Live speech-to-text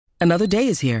Another day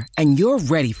is here, and you're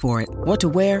ready for it. What to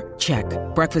wear? Check.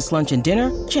 Breakfast, lunch, and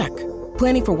dinner? Check.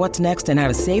 Planning for what's next and how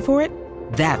to save for it?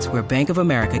 That's where Bank of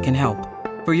America can help.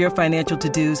 For your financial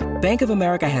to-dos, Bank of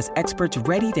America has experts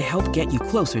ready to help get you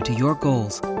closer to your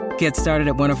goals. Get started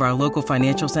at one of our local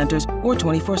financial centers or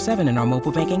 24/7 in our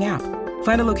mobile banking app.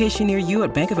 Find a location near you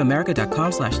at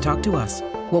bankofamerica.com/talktous.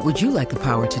 What would you like the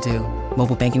power to do?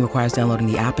 Mobile banking requires downloading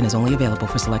the app and is only available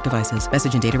for select devices.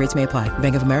 Message and data rates may apply.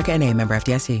 Bank of America N.A., member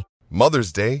FDIC.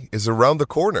 Mother's Day is around the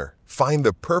corner. Find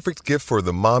the perfect gift for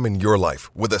the mom in your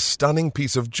life with a stunning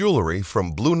piece of jewelry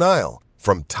from Blue Nile.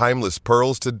 From timeless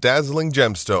pearls to dazzling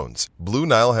gemstones, Blue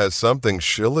Nile has something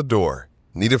she'll adore.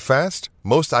 Need it fast?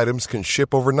 Most items can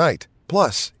ship overnight.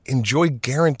 Plus, enjoy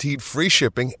guaranteed free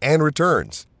shipping and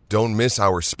returns. Don't miss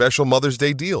our special Mother's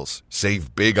Day deals.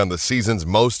 Save big on the season's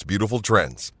most beautiful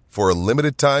trends. For a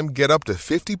limited time, get up to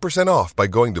 50% off by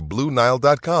going to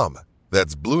BlueNile.com.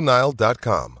 That's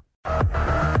BlueNile.com.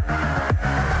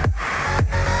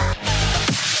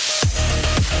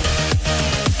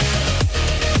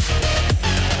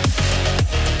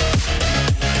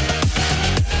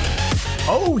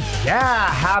 Oh, yeah.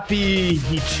 Happy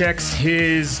he checks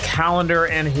his calendar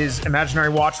and his imaginary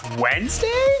watch Wednesday?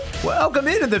 Welcome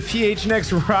into the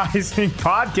PHNX Rising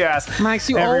podcast. Max,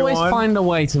 you everyone. always find a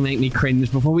way to make me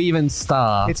cringe before we even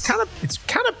start. It's kind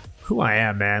of who I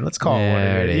am, man. Let's call it what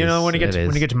it is. You know, when you get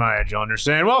to my age, you'll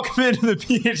understand. Welcome into the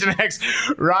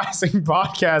PHNX Rising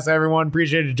podcast, everyone.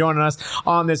 Appreciate you joining us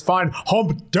on this fine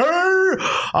hump day.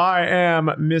 I am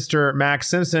Mr. Max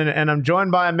Simpson, and I'm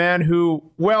joined by a man who,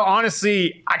 well,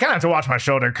 honestly, I kind of have to watch my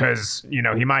shoulder because, you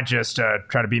know, he might just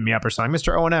try to beat me up or something.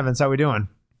 Mr. Owen Evans, how we doing?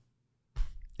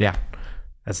 Yeah.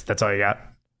 That's all you got?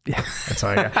 Yeah, that's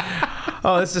all I got.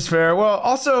 Oh, this is fair. Well,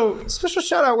 also, special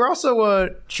shout out. We're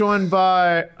also joined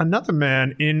by another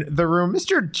man in the room,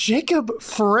 Mr. Jacob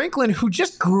Franklin, who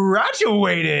just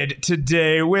graduated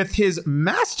today with his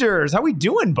master's. How we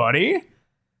doing, buddy?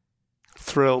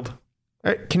 Thrilled.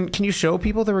 Can you show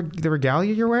people the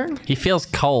regalia you're wearing? He feels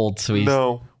cold, so he's...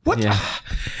 No. What? Yeah.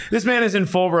 This man is in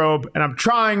full robe, and I'm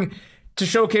trying to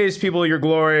showcase people your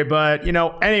glory, but, you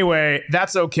know, anyway,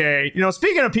 that's okay. You know,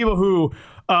 speaking of people who...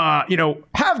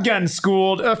 have gotten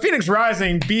schooled. Phoenix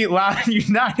Rising beat Loudoun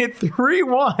United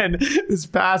 3-1 this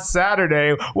past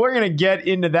Saturday. We're going to get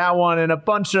into that one and a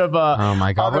bunch of... oh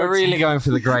my God, we're really going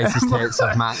for the greatest hits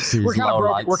of Max's We're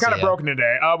kind of broken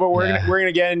today, but we're going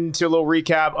to get into a little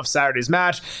recap of Saturday's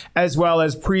match, as well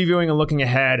as previewing and looking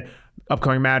ahead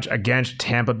upcoming match against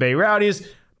Tampa Bay Rowdies.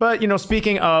 But, you know,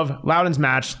 speaking of Loudoun's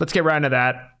match, let's get right into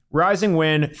that. Rising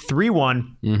win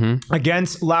 3-1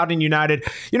 against Loudoun United.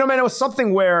 You know, man, it was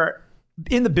something where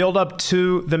in the build-up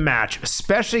to the match,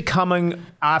 especially coming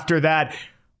after that,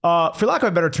 for lack of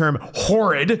a better term,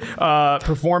 horrid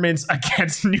performance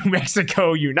against New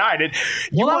Mexico United.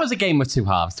 That was a game with two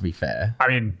halves, to be fair. I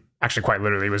mean, actually, quite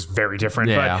literally, it was very different.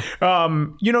 Yeah. But,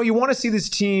 you know, you want to see this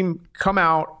team come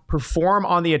out, perform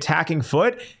on the attacking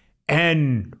foot,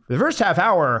 and the first half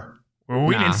hour...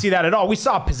 We didn't see that at all. We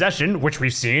saw possession, which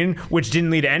we've seen, which didn't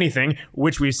lead to anything,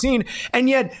 which we've seen. And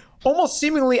yet, almost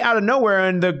seemingly out of nowhere,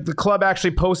 and the club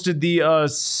actually posted the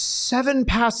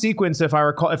 7-pass sequence, if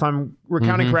I'm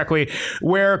recounting correctly,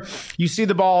 where you see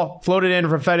the ball floated in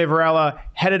from Fede Varela,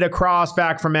 headed across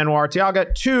back from Manuel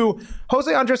Arteaga to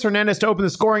Jose Andres Hernandez to open the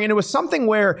scoring. And it was something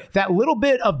where that little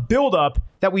bit of buildup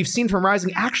that we've seen from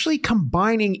Rising actually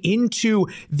combining into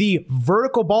the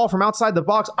vertical ball from outside the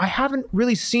box. I haven't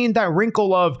really seen that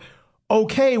wrinkle of,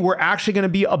 okay, we're actually going to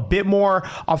be a bit more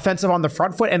offensive on the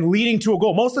front foot and leading to a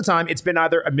goal. Most of the time, it's been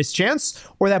either a mischance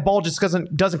or that ball just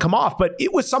doesn't come off. But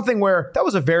it was something where that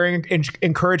was a very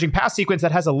encouraging pass sequence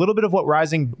that has a little bit of what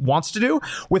Rising wants to do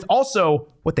with also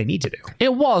what they need to do.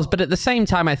 It was, but at the same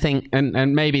time, I think,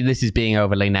 and maybe this is being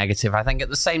overly negative, I think at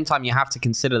the same time, you have to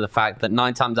consider the fact that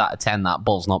 9 times out of 10, that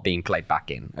ball's not being played back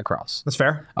in across. That's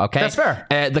fair. Okay. That's fair.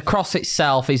 The cross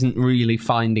itself isn't really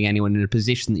finding anyone in a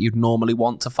position that you'd normally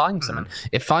want to find someone.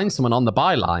 It finds someone on the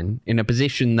byline in a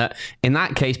position that, in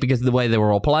that case, because of the way they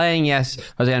were all playing, yes,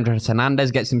 Jose Andres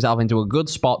Hernandez gets himself into a good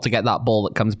spot to get that ball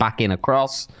that comes back in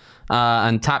across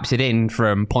and taps it in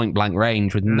from point blank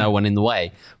range with no one in the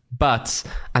way. But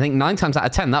I think 9 times out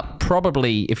of 10, that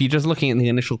probably, if you're just looking at the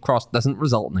initial cross, doesn't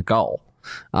result in a goal.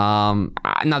 Now,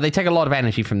 they take a lot of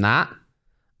energy from that.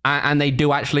 And they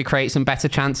do actually create some better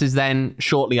chances then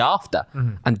shortly after.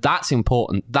 And that's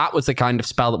important. That was the kind of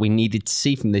spell that we needed to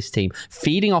see from this team.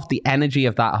 Feeding off the energy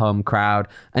of that home crowd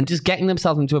and just getting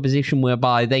themselves into a position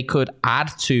whereby they could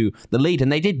add to the lead. And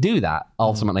they did do that,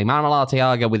 ultimately. Manuel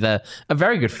Arteaga with a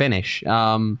very good finish.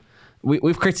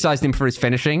 We've criticized him for his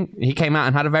finishing. He came out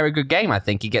and had a very good game, I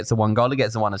think. He gets the 1 goal, he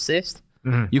gets the 1 assist.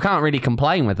 You can't really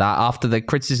complain with that after the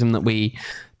criticism that we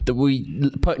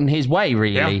put in his way,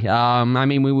 really. Yeah. I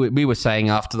mean, we were saying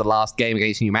after the last game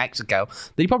against New Mexico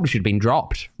that he probably should have been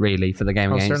dropped, really, for the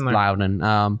game against certainly. Loudon.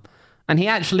 And he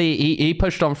actually he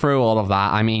pushed on through all of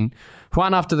that. I mean,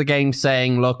 Juan after the game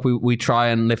saying, look, we try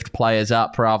and lift players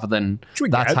up rather than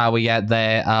that's how we get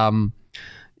there.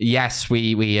 Yes,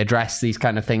 we address these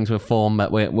kind of things with form,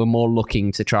 but we're more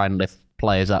looking to try and lift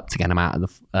players up to get them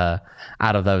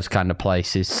out of those kind of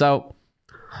places. So,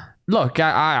 look,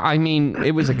 I mean,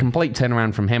 it was a complete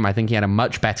turnaround from him. I think he had a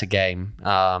much better game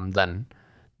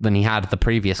than he had the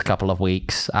previous couple of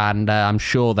weeks. And I'm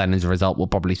sure then as a result, we'll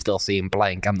probably still see him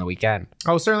playing come the weekend.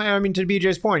 Oh, certainly. I mean, to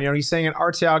BJ's point, he's saying an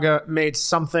Arteaga made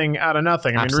something out of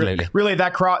nothing. I Absolutely. mean, really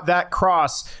that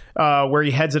cross where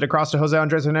he heads it across to Jose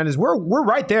Andres Hernandez, we're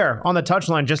right there on the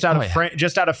touchline, just out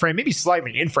of frame, maybe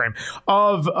slightly in frame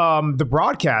of the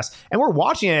broadcast, and we're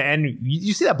watching it, and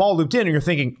you see that ball looped in, and you're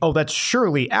thinking, oh, that's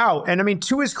surely out. And I mean,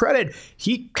 to his credit,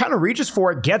 he kind of reaches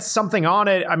for it, gets something on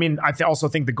it. I mean, I also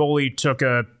think the goalie took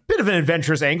a bit of an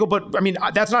adventurous angle, but I mean,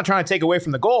 that's not trying to take away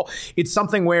from the goal. It's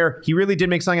something where he really did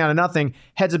make something out of nothing,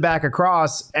 heads it back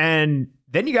across, and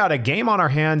then you got a game on our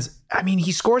hands. I mean,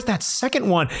 he scores that second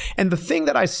one. And the thing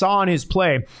that I saw in his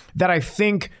play that I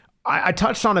think I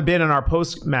touched on a bit in our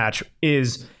post match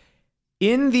is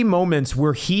in the moments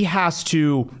where he has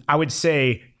to, I would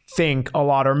say, think a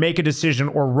lot or make a decision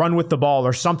or run with the ball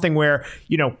or something where,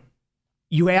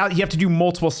 you have to do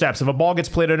multiple steps. If a ball gets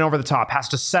played in over the top, has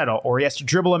to settle, or he has to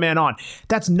dribble a man on.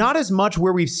 That's not as much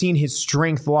where we've seen his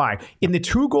strength lie. In the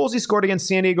 2 goals he scored against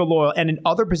San Diego Loyal and in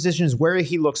other positions where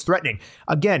he looks threatening.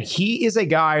 Again, he is a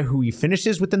guy who he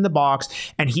finishes within the box,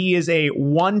 and he is a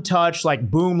one-touch, like,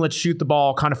 boom, let's shoot the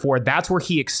ball kind of forward. That's where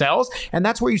he excels, and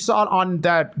that's where you saw it on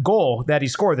that goal that he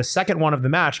scored, the second one of the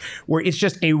match, where it's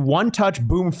just a one-touch,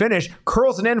 boom finish,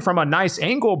 curls it in from a nice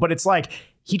angle, but it's like,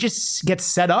 he just gets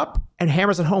set up and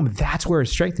hammers it home. That's where his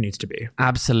strength needs to be.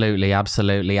 Absolutely,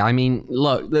 absolutely. I mean,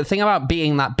 look, the thing about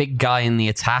being that big guy in the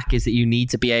attack is that you need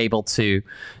to be able to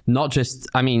not just,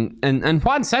 I mean, and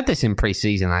Juan said this in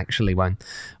preseason, actually, when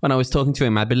I was talking to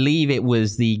him. I believe it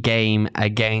was the game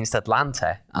against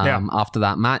Atlanta after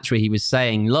that match where he was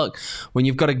saying, look, when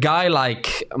you've got a guy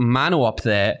like Manu up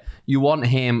there, you want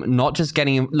him not just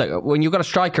getting him. Look, when you've got a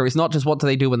striker, it's not just what do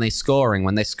they do when they're scoring.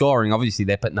 When they're scoring, obviously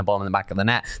they're putting the ball in the back of the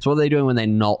net. So what are they doing when they're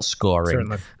not scoring?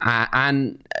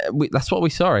 That's what we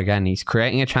saw again. He's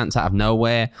creating a chance out of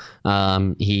nowhere.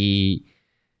 He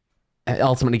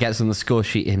ultimately gets on the score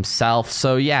sheet himself.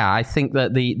 So yeah, I think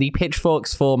that the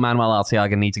pitchforks for Manuel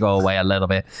Arteaga need to go away a little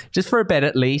bit, just for a bit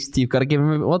at least. You've got to give him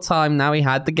a bit more time. Now he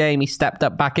had the game. He stepped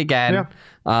up back again. Yeah.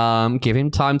 Give him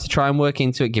time to try and work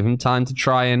into it. Give him time to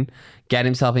try and get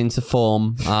himself into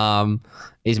form.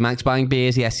 Is Max buying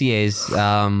beers? Yes, he is.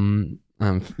 I'm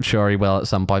sure he will at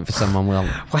some point. For someone will.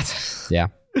 What? Yeah.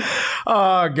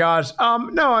 Oh gosh.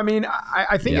 No, I mean,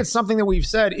 I think it's something that we've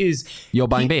said is you're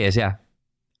buying beers. Yeah.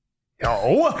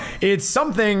 No, it's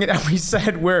something that we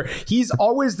said where he's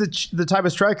always the type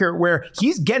of striker where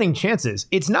he's getting chances.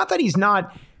 It's not that he's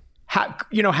not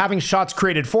having shots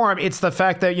created for him. It's the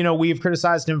fact that, we've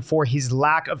criticized him for his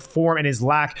lack of form and his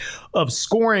lack of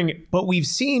scoring. But we've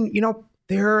seen,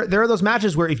 there are those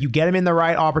matches where if you get him in the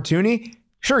right opportunity,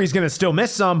 sure, he's going to still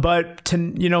miss some, but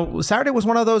Saturday was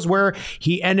one of those where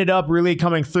he ended up really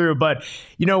coming through. But,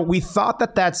 we thought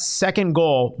that second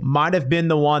goal might have been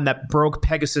the one that broke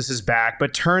Pegasus's back,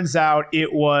 but turns out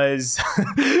it was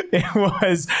not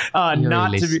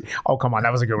to be. Oh, come on.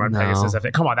 That was a good one, no. Pegasus.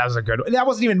 Come on. That was a good one. That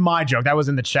wasn't even my joke. That was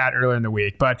in the chat earlier in the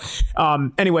week. But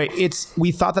anyway,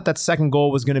 we thought that second goal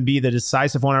was going to be the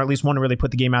decisive one, or at least one to really put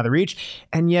the game out of the reach.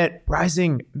 And yet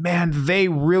Rising, man, they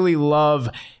really love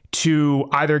to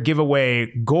either give away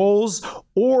goals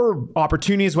or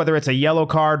opportunities, whether it's a yellow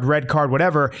card, red card,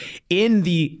 whatever, in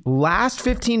the last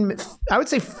 15, I would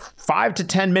say 5 to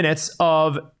 10 minutes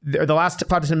of the last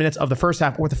 5 to 10 minutes of the first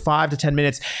half, or the 5 to 10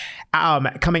 minutes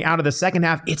coming out of the second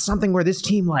half. It's something where this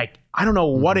team, I don't know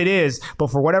what it is, but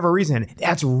for whatever reason,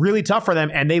 that's really tough for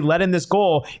them. And they let in this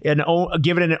goal and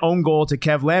give it an own goal to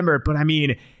Kev Lambert. But I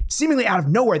mean, seemingly out of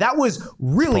nowhere, that was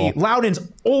really Loudon's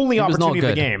only opportunity of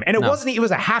the game. And it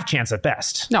was a half chance at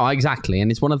best. No, exactly. And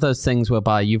it's one of those things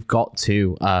whereby you've got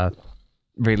to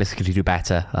realistically do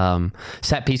better.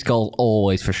 Set piece goals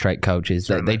always frustrate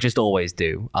coaches. They just always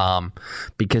do.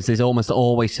 Because there's almost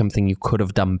always something you could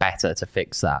have done better to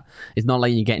fix that. It's not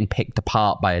like you're getting picked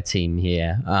apart by a team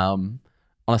here. On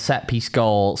a set piece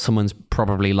goal, someone's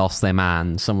probably lost their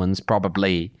man. Someone's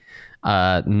probably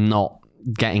not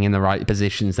getting in the right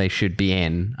positions they should be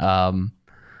in.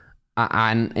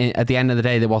 And at the end of the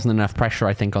day, there wasn't enough pressure,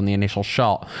 I think, on the initial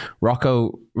shot.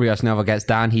 Rocco Rios Nova gets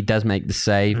down. He does make the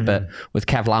save, but with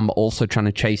Kev Lambert also trying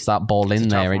to chase that ball in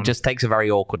there, it just takes a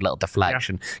very awkward little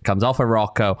deflection. Comes off of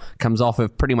Rocco, comes off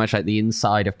of pretty much like the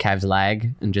inside of Kev's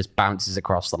leg and just bounces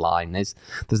across the line. There's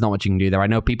not much you can do there. I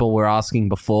know people were asking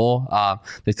before.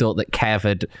 They thought that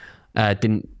Kev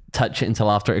didn't touch it until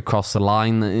after it crossed the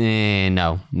line.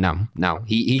 No.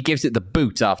 He gives it the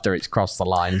boot after it's crossed the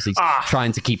line as he's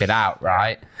trying to keep it out,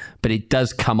 right? But it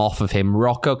does come off of him.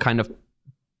 Rocco kind of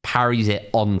parries it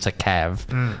onto Kev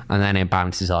and then it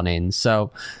bounces on in.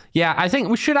 So yeah, I think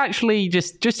we should actually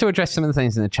just to address some of the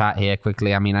things in the chat here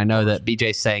quickly. I mean, I know that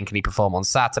BJ's saying, can he perform on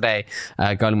Saturday?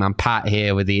 Goalingman Pat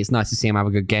here with it's nice to see him have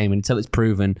a good game. Until it's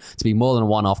proven to be more than a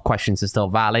one-off, questions are still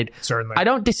valid. Certainly. I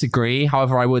don't disagree.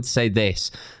 However, I would say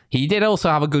this. He did also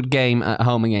have a good game at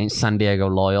home against San Diego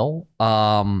Loyal.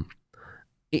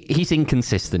 He's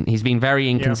inconsistent. He's been very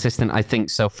inconsistent, I think,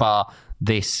 so far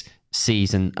this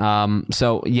season.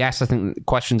 So, yes, I think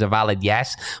questions are valid,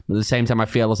 yes. But at the same time, I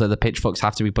feel as though the pitchforks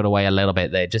have to be put away a little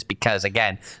bit there, just because,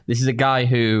 again, this is a guy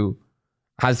who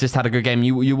has just had a good game.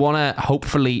 You want to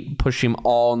hopefully push him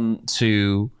on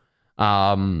to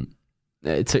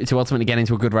ultimately get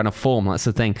into a good run of form. That's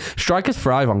the thing. Strikers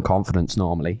thrive on confidence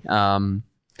normally.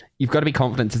 You've got to be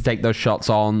confident to take those shots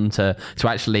on, to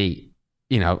actually,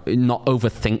 not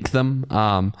overthink them.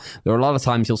 There are a lot of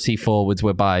times you'll see forwards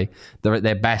whereby they're at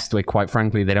their best where, quite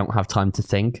frankly, they don't have time to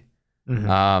think.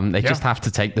 They just have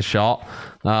to take the shot.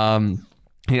 You don't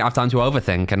have time to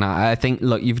overthink. And I think,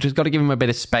 look, you've just got to give him a bit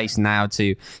of space now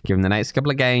to give him the next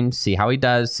couple of games, see how he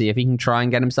does, see if he can try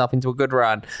and get himself into a good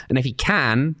run. And if he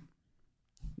can,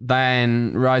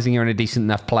 then Rising, you're in a decent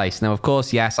enough place. Now, of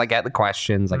course, yes, I get the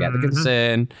questions, I get the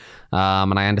concern,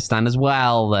 and I understand as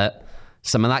well that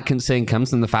some of that concern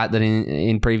comes from the fact that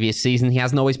in previous seasons, he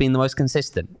hasn't always been the most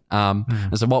consistent. And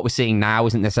so what we're seeing now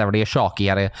isn't necessarily a shock. He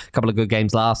had a couple of good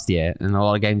games last year and a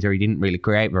lot of games where he didn't really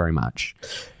create very much.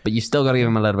 But you still got to give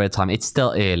him a little bit of time. It's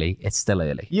still early.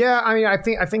 Yeah, I mean, I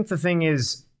think the thing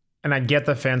is, and I get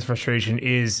the fans' frustration,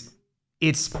 is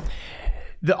it's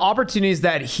the opportunities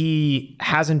that he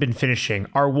hasn't been finishing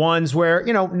are ones where,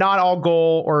 not all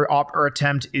goal or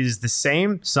attempt is the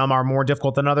same. Some are more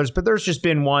difficult than others, but there's just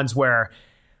been ones where,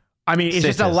 I mean, it's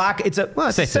just a lack. It's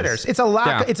sitters. It's a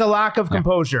lack. It's a lack of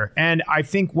composure. And I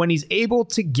think when he's able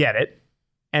to get it,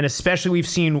 and especially we've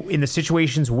seen in the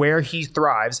situations where he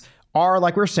thrives, are,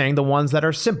 like we're saying, the ones that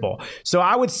are simple. So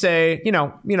I would say,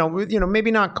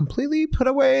 maybe not completely put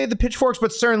away the pitchforks,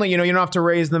 but certainly, you don't have to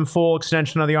raise them full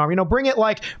extension of the arm. Bring it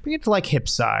to like hip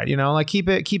side. Keep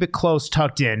it close,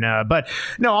 tucked in. But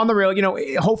no, on the real,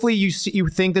 hopefully you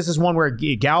think this is one where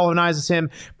it galvanizes him,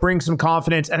 brings some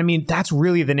confidence, and I mean that's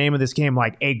really the name of this game.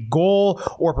 Like a goal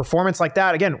or performance like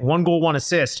that. Again, 1 goal, 1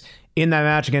 assist in that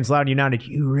match against Loudoun United.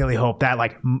 You really hope that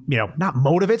not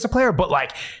motivates a player, but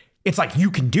it's like you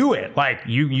can do it. Like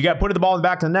you got put the ball in the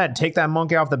back of the net, take that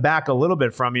monkey off the back a little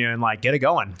bit from you, and get it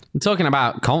going. I'm talking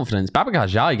about confidence. Babacar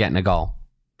Jai getting a goal.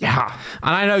 Yeah,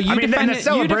 and I know you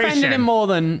defended him more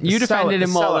than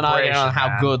I on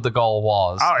how good the goal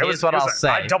was. Oh, Here's what I'll say.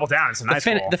 I double down. It's a nice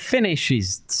goal. The finish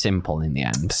is simple in the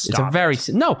end.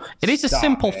 It is a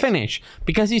simple finish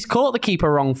because he's caught the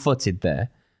keeper wrong-footed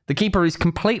there. The keeper is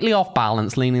completely off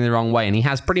balance, leaning the wrong way, and he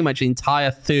has pretty much the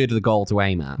entire third of the goal to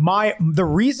aim at. The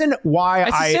reason why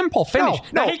it's a simple finish.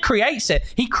 No, he creates it.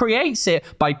 He creates it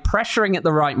by pressuring at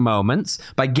the right moments,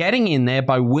 by getting in there,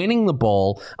 by winning the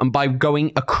ball, and by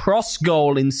going across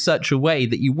goal in such a way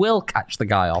that you will catch the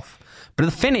guy off. But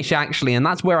the finish, actually, and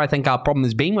that's where I think our problem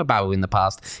has been with Babu in the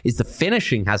past, is the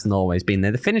finishing hasn't always been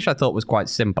there. The finish, I thought, was quite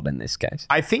simple in this case.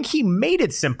 I think he made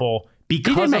it simple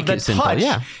because of the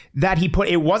touch that he put.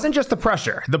 It wasn't just the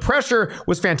pressure. The pressure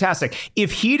was fantastic.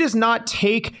 If he does not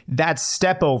take that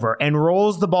step over and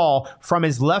rolls the ball from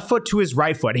his left foot to his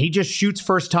right foot, he just shoots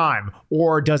first time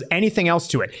or does anything else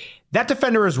to it, that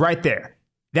defender is right there.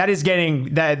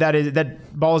 That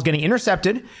ball is getting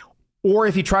intercepted. Or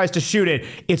if he tries to shoot it,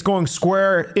 it's going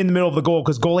square in the middle of the goal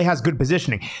because goalie has good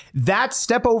positioning. That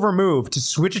step over move to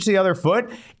switch it to the other foot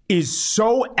is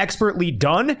so expertly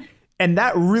done. And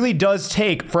that really does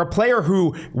take, for a player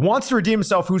who wants to redeem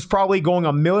himself, who's probably going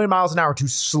 1,000,000 miles an hour, to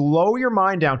slow your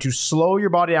mind down, to slow your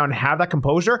body down and have that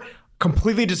composure.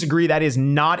 Completely disagree. That is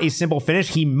not a simple finish.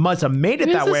 He must have made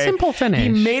it that way. It's a simple finish. He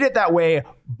made it that way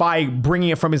by bringing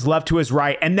it from his left to his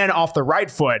right and then off the right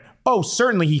foot. Oh,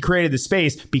 certainly he created the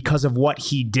space because of what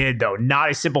he did, though. Not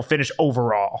a simple finish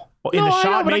overall. In the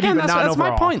shot, maybe, but not overall. That's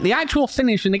my point. The actual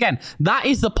finish, and again, that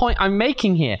is the point I'm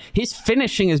making here. His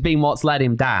finishing has been what's let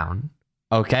him down.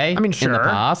 Okay, I mean, sure, in the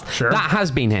past, that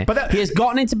has been here. But he has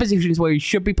gotten into positions where he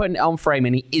should be putting it on frame,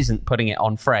 and he isn't putting it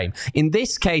on frame. In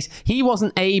this case, he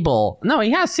wasn't able. No,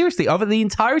 he has, seriously, over the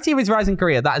entirety of his rising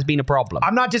career, that has been a problem.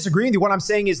 I'm not disagreeing with you. What I'm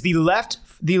saying is the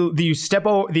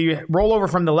rollover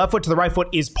from the left foot to the right foot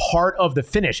is part of the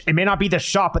finish. It may not be the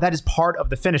shot, but that is part of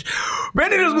the finish.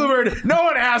 Brandon is Bluebird. No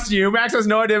one asked you. Max has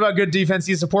no idea about good defense.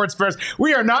 He supports Spurs.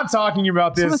 We are not talking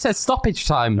about this. Someone said stoppage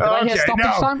time. Did I hear stoppage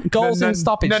time? Goals in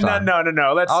stoppage time. No.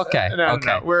 Let's okay. No.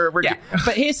 We're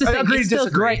but here's the thing. It's still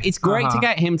great. It's great to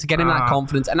get him that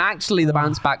confidence, and actually the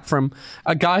bounce back from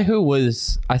a guy who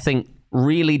was, I think,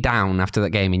 really down after that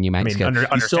game in New Mexico.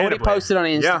 You saw what he posted on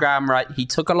Instagram, right? He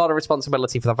took a lot of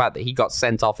responsibility for the fact that he got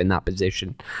sent off in that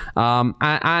position,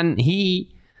 and he.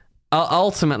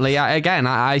 Ultimately, again,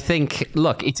 I think,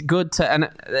 look, it's good to, and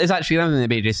there's actually another thing that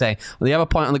BJ saying. The other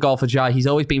point on the goal for Jai, he's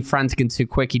always been frantic and too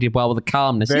quick. He did well with the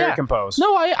calmness. Very composed.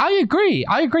 No, I agree.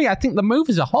 I think the move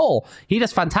as a whole, he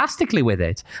does fantastically with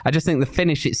it. I just think the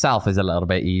finish itself is a little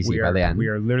bit easy by the end. We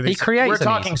are literally, we're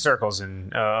talking circles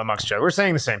amongst each other. We're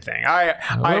saying the same thing. I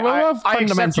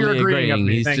accept your agreeing of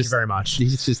me. Thank you very much.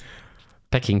 He's just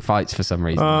picking fights for some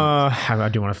reason. I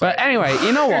do want to fight. But anyway,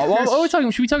 you know what? What are we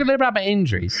talking? Should we talk a little bit about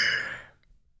injuries?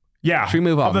 Yeah. Should we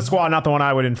move on? Of the squad, not the one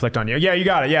I would inflict on you. Yeah, you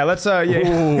got it. Yeah, let's Ooh.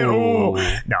 No,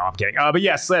 I'm kidding. But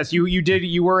yes, Les,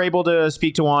 you were able to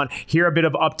speak to Juan, hear a bit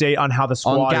of update on how the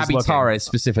squad on is looking. Gabby Torres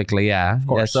specifically, yeah. Of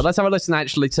course. Yeah, so let's have a listen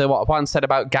actually to what Juan said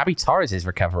about Gabby Torres'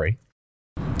 recovery.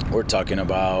 We're talking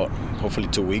about hopefully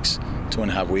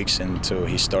 2.5 weeks until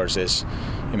he starts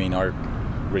our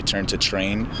return to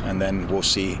train, and then we'll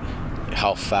see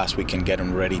how fast we can get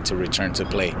him ready to return to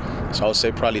play. So I'll say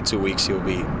probably 2 weeks. He'll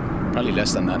be probably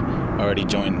less than that. Already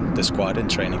joined the squad in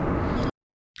training.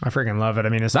 I freaking love it. I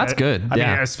mean, that's good. I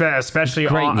mean, especially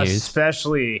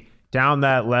down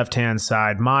that left-hand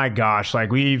side. My gosh, like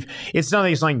it's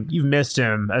nothing. It's like you've missed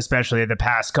him, especially the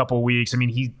past couple of weeks. I mean,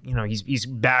 he's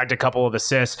bagged a couple of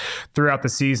assists throughout the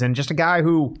season. Just a guy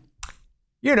who,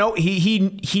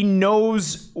 he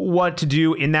knows what to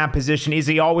do in that position. Is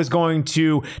he always going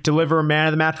to deliver a man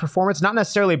of the match performance? Not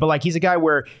necessarily, but like he's a guy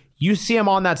where you see him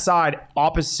on that side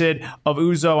opposite of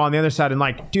Uzo on the other side, and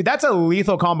like, dude, that's a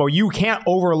lethal combo. You can't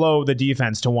overload the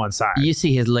defense to one side. You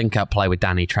see his link-up play with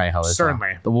Danny Trejo as certainly.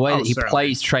 Well. The way that he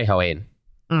plays Trejo in.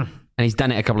 And he's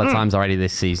done it a couple of times already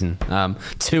this season.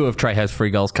 2 of Trejo's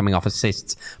 3 goals coming off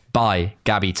assists by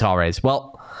Gabby Torres.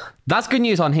 Well, that's good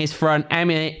news on his front.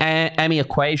 Emi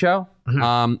Aquajo,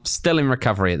 still in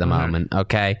recovery at the moment,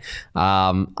 okay?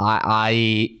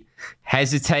 I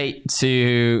hesitate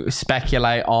to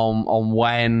speculate on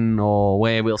when or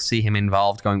where we'll see him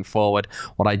involved going forward.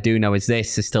 What I do know is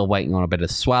this is still waiting on a bit of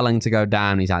swelling to go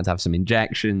down. He's had to have some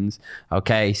injections.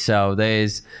 Okay, so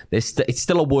it's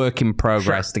still a work in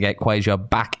progress to get Quajo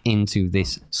back into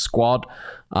this squad,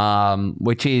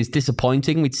 which is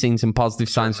disappointing. We've seen some positive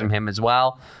signs from him as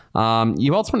well.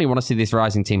 You ultimately want to see this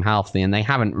rising team healthy, and they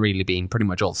haven't really been pretty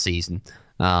much all season.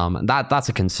 That's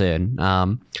a concern.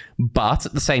 But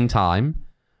at the same time,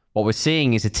 what we're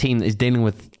seeing is a team that is dealing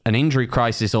with an injury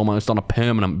crisis almost on a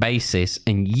permanent basis,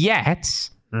 and yet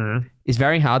is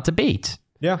very hard to beat.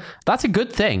 Yeah. That's a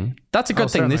good thing. That's a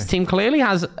good thing. Certainly. This team clearly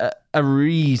has a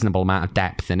reasonable amount of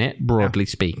depth in it, broadly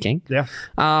speaking. Yeah.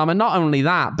 And not only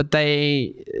that, but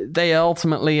they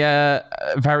ultimately are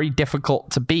very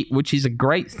difficult to beat, which is a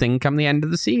great thing come the end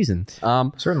of the season.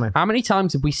 Certainly. How many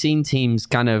times have we seen teams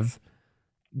kind of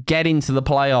get into the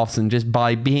playoffs and just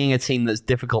by being a team that's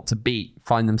difficult to beat,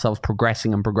 find themselves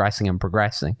progressing and progressing and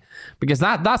progressing? Because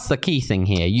that's the key thing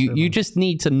here. You just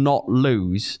need to not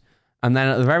lose. And then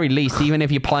at the very least, even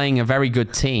if you're playing a very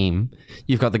good team,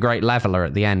 you've got the great leveler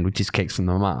at the end, which is kicks from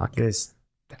the mark. Orange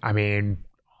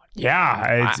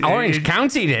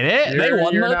County did it. They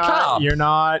won the cup. You're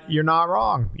not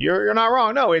wrong. You're not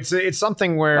wrong. No, it's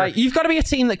something where like, you've got to be a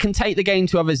team that can take the game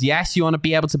to others. Yes, you want to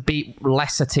be able to beat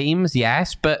lesser teams.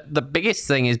 Yes, but the biggest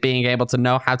thing is being able to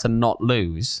know how to not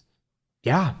lose.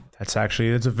 Yeah, that's a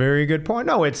very good point.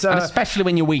 No, it's and especially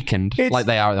when you're weakened like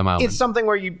they are at the moment. It's something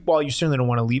where you certainly don't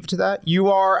want to leave it to that. You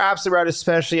are absolutely right,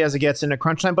 especially as it gets into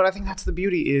crunch time. But I think that's the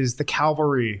beauty is the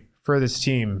cavalry for this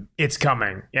team. It's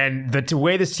coming, and the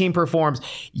way this team performs.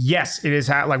 Yes, it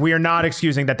is. We are not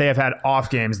excusing that they have had off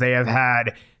games. They have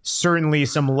had certainly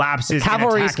some lapses. The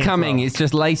cavalry is coming. It's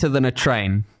just later than a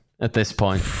train at this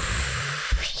point.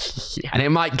 Yeah. And it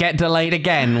might get delayed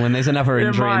again when there's another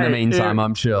injury in the meantime,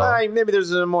 I'm sure. Maybe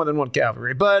there's more than one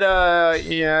cavalry, but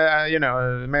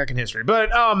American history. But,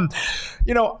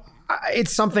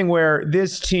 it's something where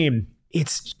this team,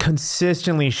 it's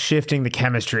consistently shifting the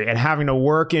chemistry and having to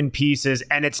work in pieces.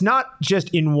 And it's not just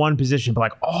in one position, but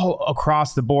like all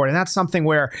across the board. And that's something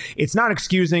where it's not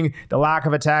excusing the lack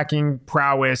of attacking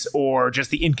prowess or just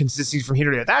the inconsistencies from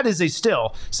here to there. That is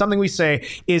still something we say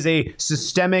is a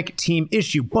systemic team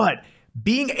issue. But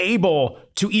being able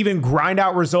to even grind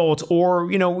out results, or,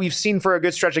 we've seen for a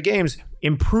good stretch of games,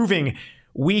 improving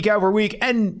week over week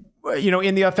and,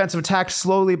 in the offensive attack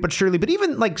slowly but surely. But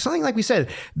even like something like we said,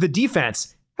 the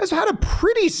defense has had a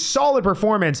pretty solid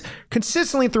performance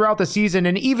consistently throughout the season.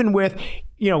 And even with,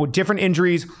 different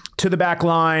injuries to the back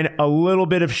line, a little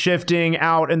bit of shifting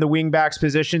out in the wingbacks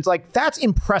positions, like that's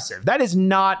impressive. That is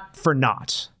not for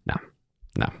naught. No.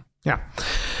 Yeah.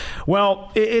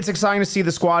 Well, it's exciting to see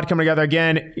the squad come together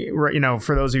again.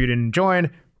 For those of you who didn't join,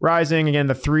 Rising, again,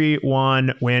 the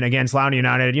 3-1 win against Loudoun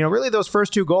United. Really those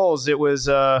first two goals, it was,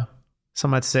 some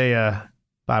might say,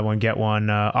 buy one, get one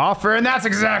offer. And that's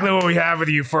exactly what we have with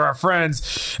you for our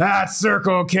friends at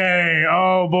Circle K.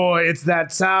 Oh, boy, it's that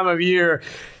time of year.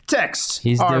 Text.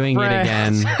 He's doing it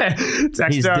again.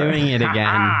 He's doing it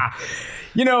again.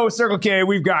 Circle K,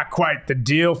 we've got quite the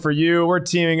deal for you. We're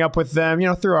teaming up with them,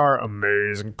 through our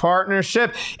amazing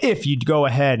partnership. If you go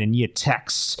ahead and you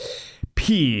text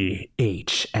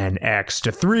PHNX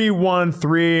to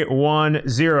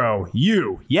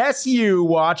 31310. You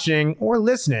watching or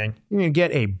listening, you're going to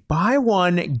get a buy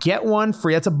one, get one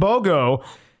free. That's a BOGO.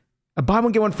 A buy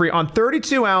one, get one free on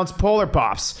 32-ounce Polar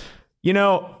Pops.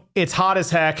 It's hot as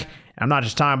heck. I'm not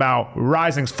just talking about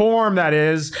Rising's form, that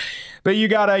is. But you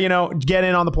gotta, get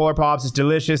in on the Polar Pops. It's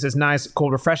delicious. It's nice,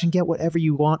 cold, refreshing. Get whatever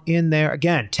you want in there.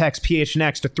 Again, text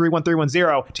PHNX to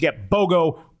 31310 to get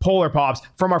BOGO Polar Pops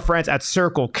from our friends at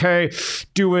Circle K.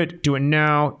 Do it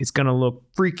now. It's gonna look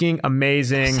freaking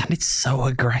amazing. It sounded so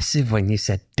aggressive when you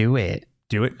said do it.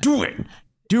 Do it.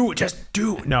 Just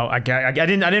do it. No, I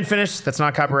didn't finish. That's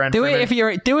not copyright. Do it if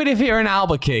you're in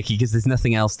Albuquerque, because there's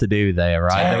nothing else to do there,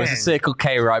 right? Dang. There was a Circle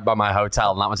K right by my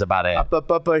hotel, and that was about it.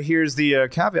 But here's the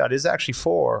caveat: it's actually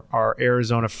for our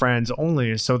Arizona friends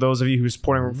only. So those of you who are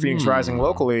supporting Phoenix Rising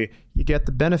locally, you get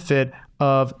the benefit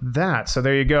of that. So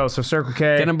there you go. So Circle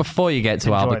K, get them before you get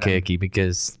to Albuquerque,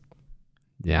 because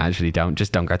actually don't go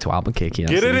to Albuquerque.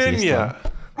 Get it in ya.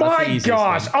 My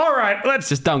gosh. All right, let's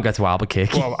just don't go to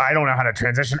Albuquerque. Well, I don't know how to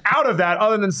transition out of that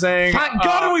other than saying, thank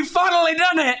God we've finally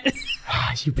done it.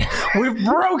 We've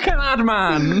broken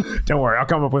Adman. Don't worry, I'll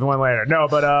come up with one later. No,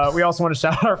 but we also want to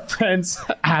shout out our friends,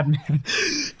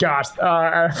 Adman. Gosh,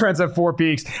 our friends at Four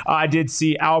Peaks. I did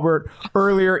see Albert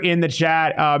earlier in the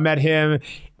chat, met him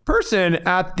person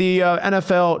at the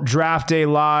NFL Draft Day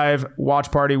Live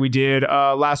watch party we did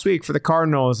last week for the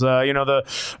Cardinals.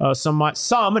 Some might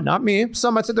say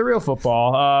the real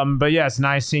football. But yes,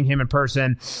 nice seeing him in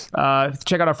person.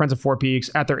 Check out our friends at Four Peaks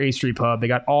at their A Street Pub. They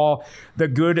got all the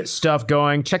good stuff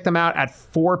going. Check them out at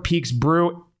Four Peaks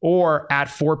Brew or at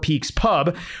Four Peaks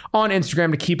Pub on Instagram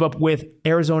to keep up with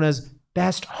Arizona's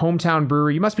best hometown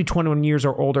brewery. You must be 21 years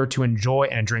or older to enjoy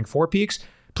and drink Four Peaks.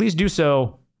 Please do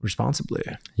so responsibly.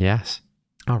 Yes.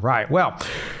 All right. Well,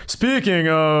 speaking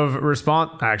of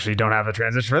I actually don't have a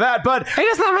transition for that, but he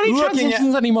doesn't have any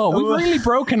transitions anymore. We've really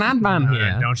broken Ant-Man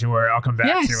here. Don't you worry. I'll come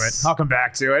back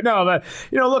to it. No, but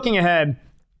looking ahead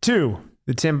to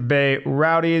the Tampa Bay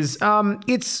Rowdies,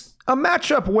 it's a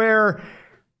matchup where,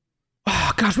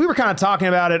 we were kind of talking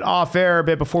about it off air a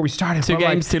bit before we started. 2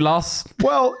 games, 2 loss.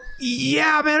 Well,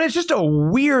 yeah, man, it's just a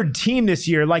weird team this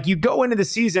year. Like, you go into the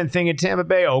season thinking Tampa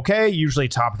Bay, okay, usually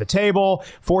top of the table,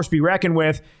 force to be reckoned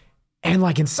with. And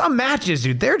like in some matches,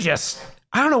 dude, they're just,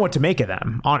 I don't know what to make of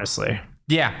them, honestly.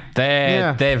 Yeah,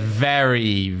 they're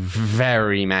very,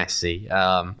 very messy.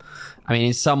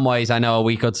 In some ways, I know a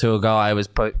week or two ago, I was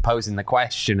posing the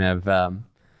question of, are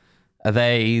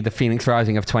they the Phoenix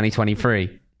Rising of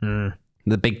 2023?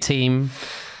 The big team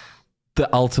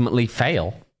that ultimately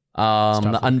fail,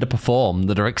 that underperform,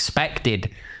 that are expected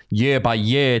year by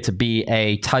year to be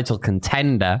a title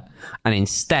contender, and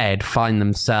instead find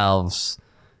themselves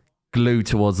glued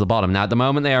towards the bottom. Now, at the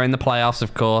moment, they are in the playoffs,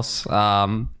 of course,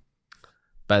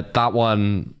 but that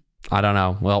one, I don't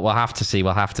know. We'll have to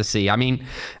see. I mean,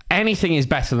 anything is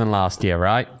better than last year,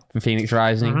 right? For Phoenix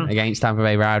Rising against Tampa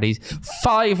Bay Rowdies.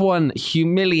 5-1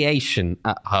 humiliation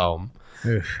at home.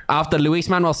 After Luis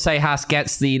Manuel Sejas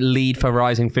gets the lead for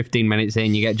Rising 15 minutes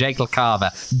in, you get Jake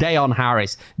LaCava, Dayon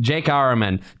Harris, Jake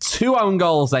Araman, 2 own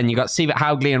goals. Then you got Sivat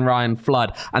Haugley and Ryan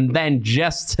Flood. And then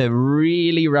just to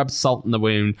really rub salt in the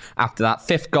wound, after that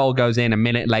 5th goal goes in, a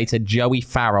minute later, Joey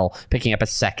Farrell picking up a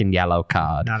 2nd yellow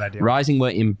card. Not ideal. Rising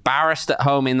were embarrassed at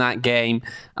home in that game.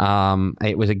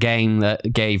 It was a game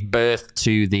that gave birth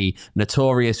to the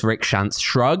notorious Rick Shantz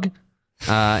shrug.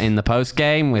 in the post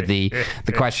game with the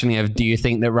questioning of, do you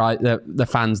think that the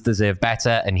fans deserve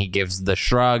better? And he gives the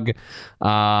shrug.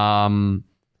 And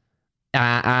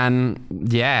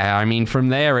yeah, I mean, from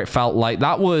there it felt like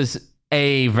that was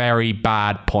a very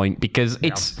bad point because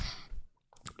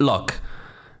look,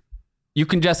 you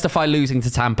can justify losing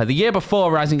to Tampa. The year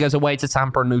before, Rising goes away to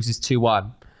Tampa and loses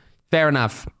 2-1. Fair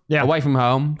enough. Yeah. Away from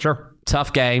home. Sure.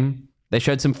 Tough game. They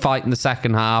showed some fight in the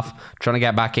second half, trying to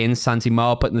get back in. Santi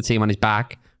Moa putting the team on his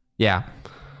back. Yeah.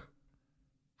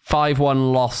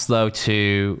 5-1 loss, though,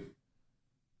 to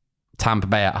Tampa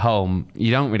Bay at home.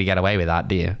 You don't really get away with that,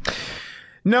 do you?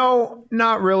 No,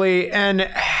 not really.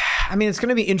 And I mean, it's going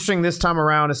to be interesting this time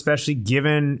around, especially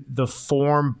given the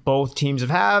form both teams have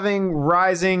having.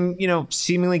 Rising,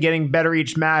 seemingly getting better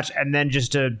each match, and then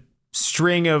just a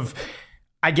string of,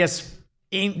 I guess,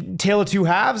 tale of two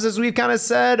halves, as we've kind of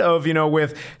said, of,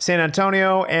 with San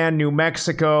Antonio and New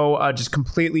Mexico, just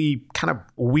completely kind of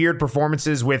weird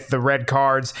performances with the red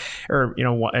cards, or,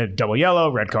 a double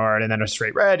yellow, red card, and then a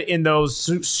straight red in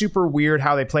those. Super weird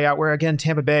how they play out, where, again,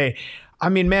 Tampa Bay, I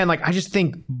mean, man, I just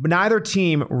think neither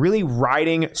team really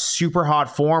riding super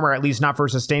hot form, or at least not for a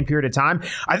sustained period of time.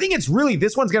 I think it's really,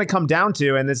 this one's going to come down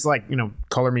to, and it's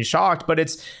color me shocked, but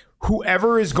it's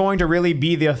whoever is going to really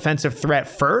be the offensive threat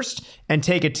first and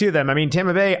take it to them. I mean,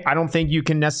 Tampa Bay, I don't think you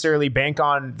can necessarily bank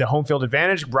on the home field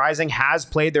advantage. Rising has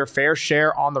played their fair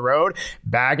share on the road,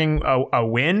 bagging a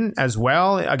win as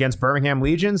well against Birmingham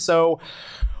Legion. So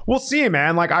we'll see,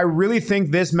 man. I really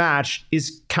think this match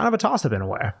is kind of a toss-up in a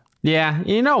way. Yeah,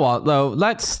 you know what, though?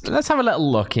 Let's have a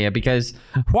little look here, because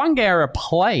Juan Guerra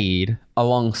played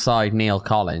alongside Neil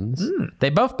Collins.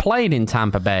 They both played in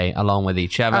Tampa Bay along with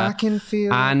each other. I can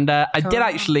feel and I did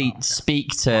actually speak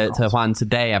to Juan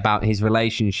today about his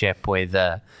relationship with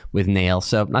Neil.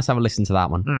 So let's have a listen to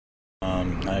that one.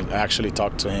 I actually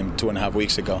talked to him 2.5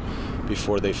 weeks ago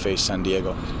before they faced San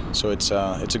Diego. So it's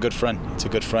a good friend. It's a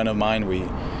good friend of mine.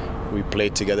 We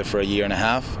played together for 1.5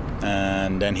 years,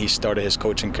 and then he started his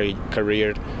coaching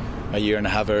career 1.5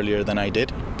 years earlier than I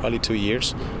did, probably 2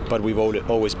 years. But we've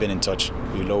always been in touch.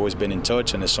 We've always been in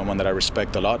touch, and it's someone that I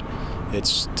respect a lot.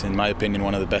 It's, in my opinion,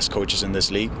 one of the best coaches in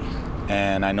this league.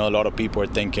 And I know a lot of people are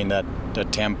thinking that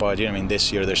Tampa,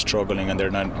 this year they're struggling and they're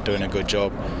not doing a good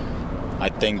job. I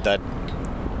think that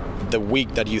the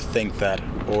week that you think that,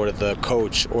 or the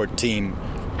coach or team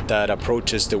that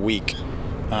approaches the week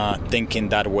thinking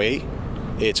that way,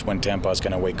 it's when Tampa is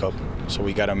going to wake up. So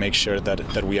we got to make sure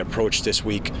that we approach this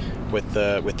week with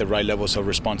the right levels of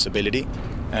responsibility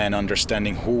and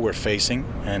understanding who we're facing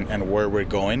and where we're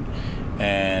going,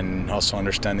 and also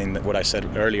understanding that what I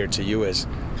said earlier to you is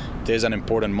there's an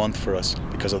important month for us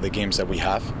because of the games that we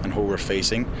have and who we're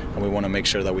facing, and we want to make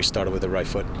sure that we start with the right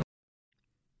foot.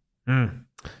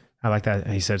 I like that.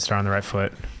 He said start on the right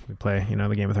foot. We play,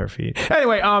 the game with our feet.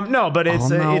 Anyway, no, but it's...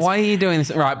 why are you doing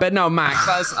this? Right, but no,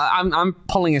 Max, I'm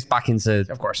pulling us back into,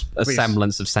 of course, a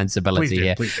semblance of sensibility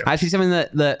here. Please do. Actually, something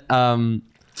that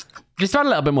just to add a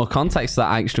little bit more context to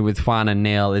that, actually, with Juan and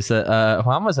Neil, is that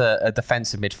Juan was a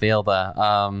defensive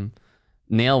midfielder.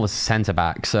 Neil was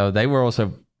centre-back, so they were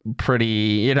also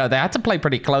pretty... they had to play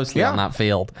pretty closely on that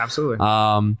field.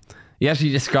 Absolutely. He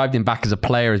actually described him back as a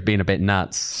player as being a bit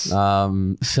nuts.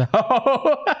 So,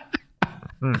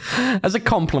 as a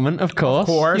compliment, of course.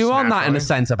 You want that in a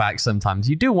centre-back sometimes.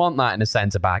 You do want that in a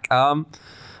centre-back. And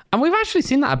we've actually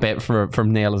seen that a bit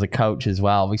from Neil as a coach as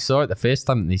well. We saw it the first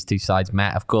time that these two sides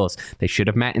met, of course. They should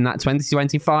have met in that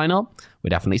 2020 final. We're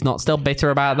definitely not still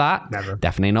bitter about that. Never.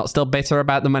 Definitely not still bitter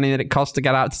about the money that it cost to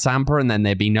get out to Tampa and then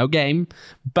there'd be no game.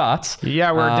 But...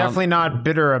 yeah, we're definitely not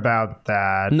bitter about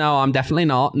that. No, I'm definitely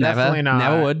not. Definitely not.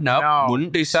 Never would. No.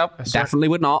 Wouldn't do so. Definitely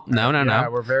would not. No.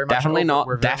 We're very much definitely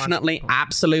not. Definitely,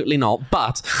 absolutely not.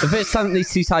 But the first time that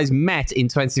these two sides met in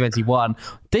 2021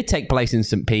 did take place in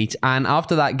St. Pete. And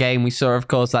after that game, we saw, of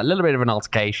course, that little bit of an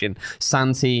altercation.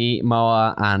 Santi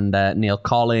Moa and Neil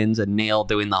Collins, and Neil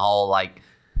doing the whole, like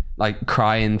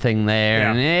crying thing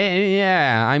there.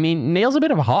 Yeah. And I mean, Neil's a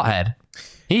bit of a hothead.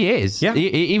 He is. Yeah.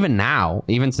 Even now,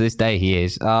 even to this day, he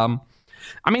is.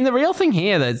 I mean, the real thing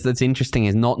here that's interesting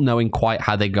is not knowing quite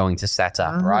how they're going to set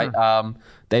up, right?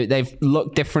 They've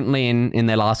looked differently in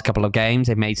their last couple of games.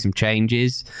 They've made some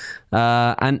changes.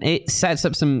 And it sets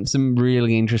up some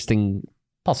really interesting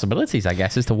possibilities, I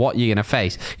guess, as to what you're going to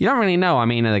face. You don't really know. I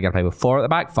mean, are they going to play with 4 at the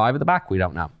back, 5 at the back? We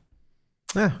don't know.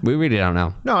 Yeah. We really don't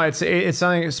know. No, it's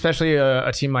something, especially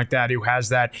a team like that who has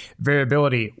that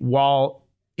variability. While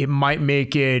it might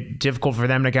make it difficult for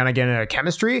them to kind of get into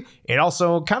chemistry, it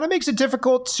also kind of makes it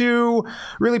difficult to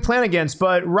really plan against.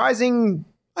 But Rising,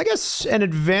 I guess, an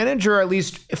advantage or at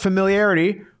least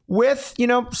familiarity with,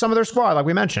 some of their squad, like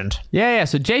we mentioned. Yeah.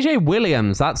 So JJ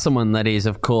Williams, that's someone that is,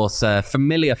 of course, a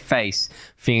familiar face.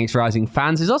 Phoenix Rising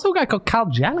fans. There's also a guy called Cal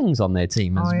Jennings on their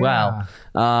team as well.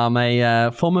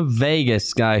 A former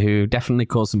Vegas guy who definitely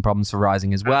caused some problems for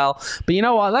Rising as well. But you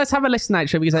know what? Let's have a listen,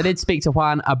 actually, because I did speak to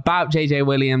Juan about JJ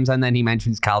Williams, and then he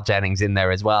mentions Cal Jennings in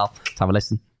there as well. Let's have a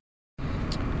listen.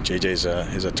 JJ's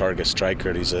is a target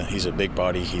striker. He's a big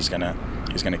body. He's gonna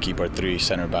keep our three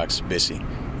center backs busy.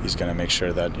 He's gonna make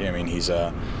sure that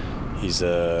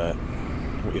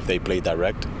if they play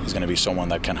direct, he's going to be someone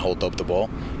that can hold up the ball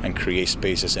and create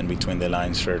spaces in between the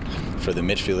lines for the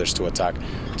midfielders to attack.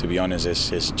 To be honest,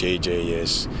 is JJ,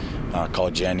 is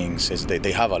Cal Jennings.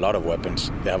 They have a lot of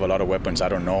weapons. They have a lot of weapons. I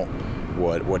don't know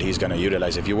what he's going to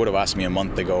utilize. If you would have asked me a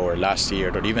month ago or last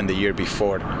year or even the year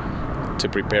before to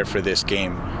prepare for this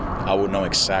game, I would know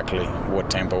exactly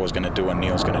what Tampa was going to do and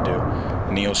Neil's going to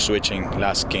do. Neil switching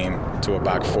last game to a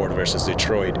back four versus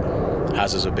Detroit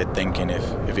has us a bit thinking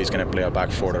if he's going to play a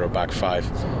back four or a back five.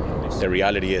 The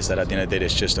reality is that at the end of the day,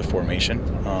 it's just a formation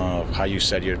of how you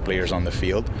set your players on the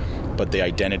field. But the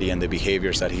identity and the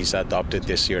behaviors that he's adopted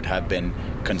this year have been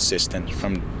consistent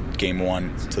from game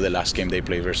one to the last game they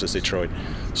play versus Detroit.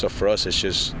 So for us, it's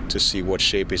just to see what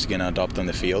shape he's going to adopt on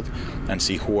the field and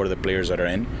see who are the players that are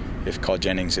in. If Cal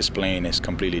Jennings is playing, is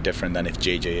completely different than if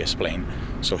JJ is playing.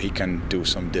 So he can do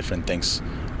some different things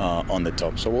on the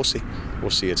top. So we'll see.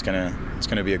 It's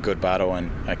gonna be a good battle,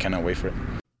 and I cannot wait for it.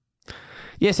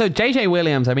 Yeah, so JJ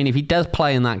Williams, I mean, if he does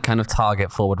play in that kind of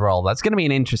target forward role, that's going to be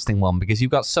an interesting one because you've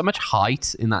got so much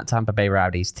height in that Tampa Bay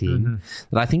Rowdies team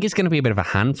that I think it's going to be a bit of a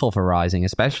handful for Rising,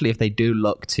 especially if they do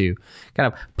look to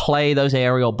kind of play those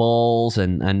aerial balls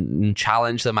and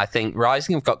challenge them. I think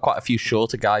Rising have got quite a few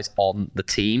shorter guys on the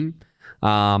team.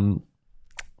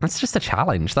 That's just a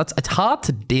challenge. It's hard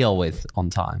to deal with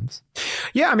on times.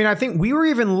 Yeah, I mean, I think we were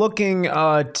even looking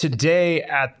today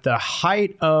at the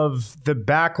height of the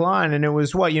back line, and it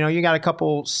was you got a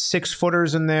couple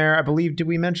 6-footers in there. I believe, did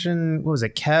we mention, what was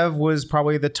it? Kev was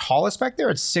probably the tallest back there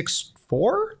at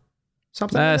 6'4"?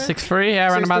 Something like 6'3",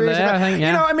 yeah, around about there, I think.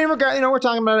 Yeah. We're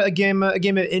talking about a game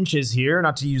of inches here,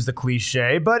 not to use the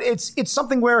cliche, but it's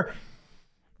something where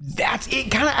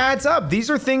it kind of adds up. These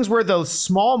are things where those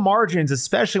small margins,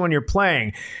 especially when you're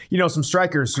playing, some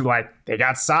strikers who they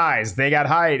got size, they got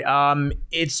height.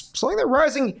 It's something that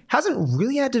Rising hasn't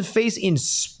really had to face in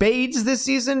spades this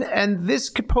season, and this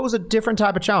could pose a different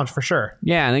type of challenge for sure.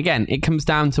 Yeah, and again, it comes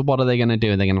down to what are they going to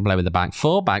do? Are they going to play with the back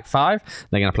four, back five?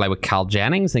 They're going to play with Cal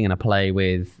Jennings. They're going to play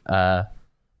with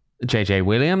JJ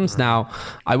Williams. Now,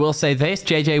 I will say this,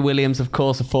 JJ Williams, of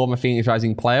course, a former Phoenix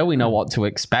Rising player. We know what to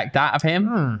expect out of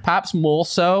him, perhaps more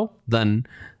so than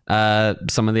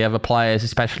some of the other players,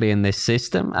 especially in this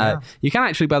system. You can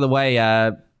actually, by the way,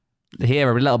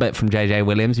 hear a little bit from JJ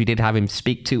Williams. We did have him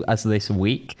speak to us this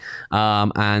week,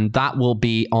 and that will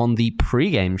be on the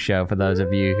pregame show for those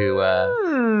of you who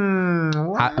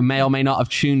may or may not have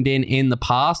tuned in the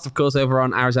past. Of course, over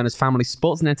on Arizona's Family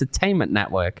Sports and Entertainment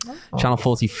Network, Channel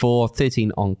 44,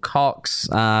 13 on Cox.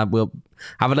 We'll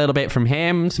have a little bit from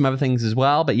him, some other things as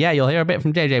well. But yeah, you'll hear a bit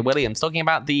from JJ Williams talking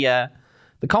about the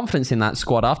confidence in that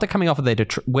squad after coming off of their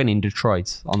win in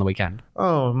Detroit on the weekend.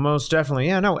 Oh, most definitely.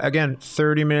 Yeah, no, again,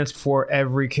 30 minutes before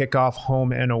every kickoff,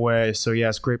 home and away. So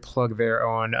yes, great plug there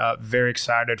on. Very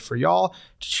excited for y'all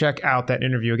to check out that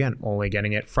interview. Again, only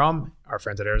getting it from our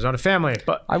friends at Arizona Family.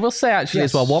 But I will say actually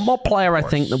as well, one more player I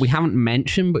think that we haven't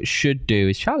mentioned but should do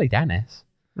is Charlie Dennis.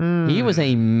 He was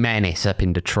a menace up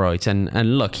in Detroit.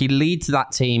 And look, he leads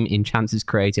that team in chances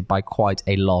created by quite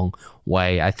a long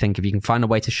way. I think if you can find a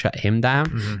way to shut him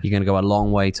down, you're going to go a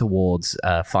long way towards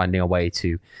finding a way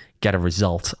to get a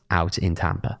result out in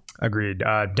Tampa. Agreed.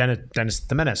 Dennis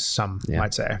the Menace, some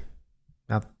might say.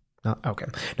 No, okay.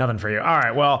 Nothing for you. All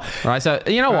right, well. Right, so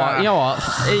you know what?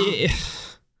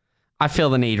 I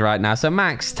feel the need right now. So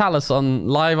Max, tell us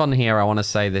live on here. I want to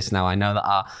say this now. I know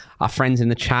that our friends in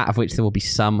the chat, of which there will be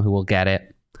some who will get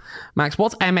it. Max,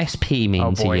 what's MSP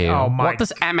mean to you? What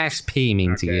does MSP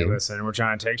mean to you? Listen, we're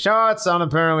trying to take shots on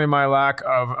apparently my lack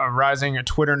of rising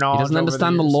Twitter knowledge. He doesn't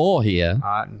understand the law here.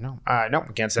 No, I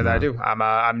can't say that I do.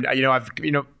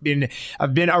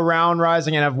 I've been around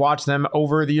Rising and I've watched them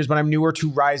over the years, but I'm newer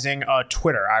to Rising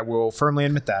Twitter. I will firmly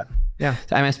admit that. Yeah.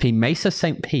 So MSP, Mesa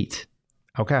St. Pete.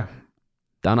 Okay.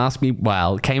 Don't ask me.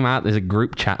 Well, it came out. There's a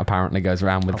group chat apparently goes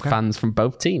around with fans from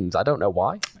both teams. I don't know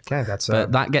why. Okay,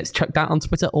 but that gets chucked out on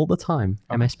Twitter all the time.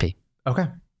 MSP. Okay,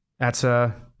 that's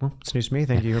it's news to me.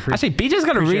 Thank you. Actually, BJ's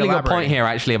got a really good point here.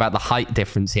 Actually, about the height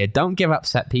difference here. Don't give up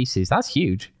set pieces. That's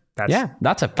huge.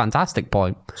 That's a fantastic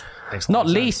point. Not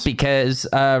least because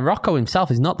Rocco himself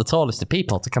is not the tallest of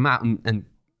people to come out and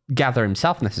gather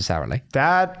himself necessarily.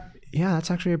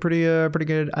 That's actually a pretty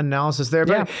good analysis there.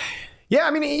 But yeah,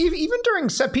 I mean, even during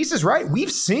set pieces, right?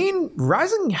 We've seen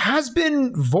Rising has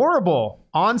been vulnerable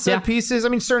on set pieces. I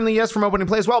mean, certainly yes, from opening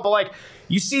play as well. But like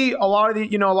you see a lot of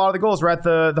the goals were at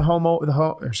the home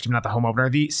opener,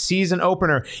 the season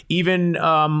opener. Even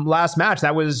last match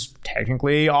that was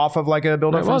technically off of like a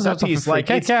build up from set piece. Like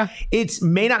it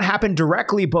may not happen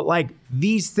directly, but like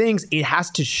these things, it has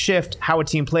to shift how a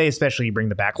team plays. Especially you bring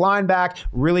the back line back,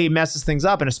 really messes things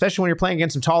up, and especially when you're playing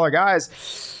against some taller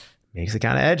guys. Makes it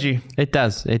kind of edgy. It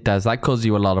does. That causes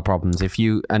you a lot of problems.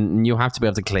 You have to be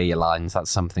able to clear your lines. That's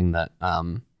something that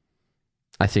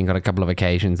I think on a couple of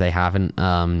occasions they haven't.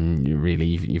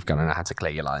 You've got to know how to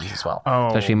clear your lines as well.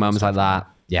 Especially in moments like that.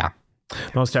 Yeah.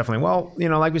 Most definitely. Well,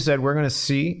 like we said, we're going to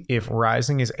see if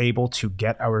Rising is able to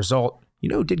get a result.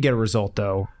 Who did get a result,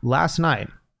 though? Last night,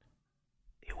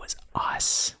 it was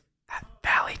us at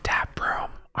Valley Tap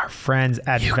Room. Our friends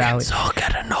at Valley. You can talk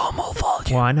at a normal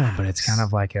volume. Well, I know, but it's kind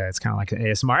of like an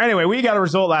ASMR. Anyway, we got a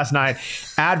result last night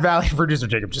at Valley. Producer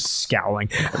Jacob just scowling.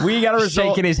 We got a result.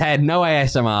 Shaking his head. No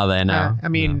ASMR there now.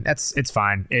 It's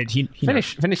fine. He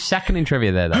finished second in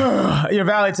trivia there, though.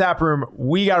 Valley Tap Room.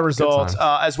 We got a result,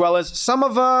 as well as some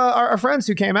of our friends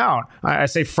who came out. I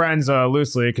say friends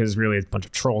loosely because really it's a bunch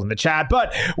of trolls in the chat.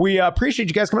 But we appreciate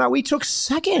you guys coming out. We took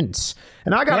second.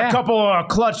 And I got a couple of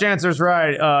clutch answers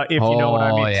right, if you know what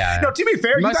I mean. Yeah. No, to be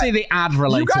fair, mostly the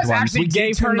ad-related ones. You guys actually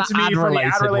gave him the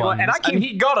ad-related ones. And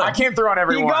he got him. I came through on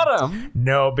everyone. He got him.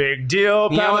 No big deal.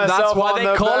 That's why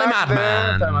they call him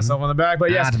Adman. Pat myself on the back. But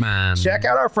yes, Adman. Check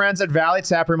out our friends at Valley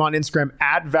Tap Room on Instagram,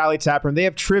 at Valley Tap Room. They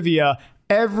have trivia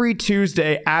every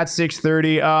Tuesday at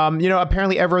 6:30.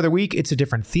 Apparently every other week it's a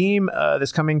different theme.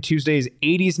 This coming Tuesday is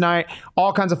 80s night.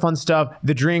 All kinds of fun stuff.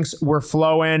 The drinks were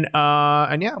flowing.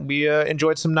 We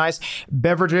enjoyed some nice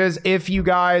beverages. If you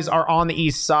guys are on the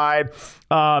east side,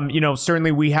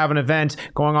 certainly we have an event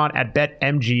going on at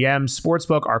BetMGM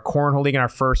Sportsbook, our cornhole league, and our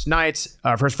first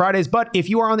Fridays. But if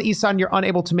you are on the east side and you're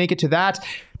unable to make it to that,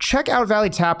 check out Valley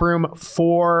Tap Room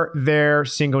for their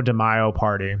Cinco de Mayo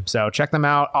party. So check them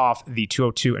out off the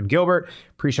 202 in Gilbert.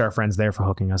 Appreciate our friends there for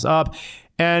hooking us up.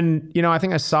 And, I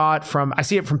think I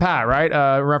see it from Pat, right?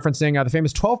 Referencing the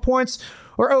famous 12 points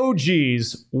or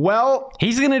OGs. Well,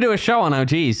 he's going to do a show on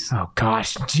OGs. Oh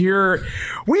gosh, dear.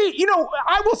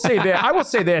 I will say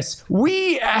this.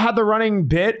 We had the running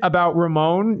bit about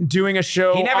Ramon doing a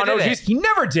show on OGs. He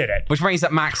never did it. Which means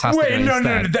that Max has to do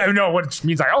it. No, which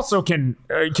means I also can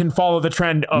follow the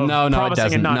trend of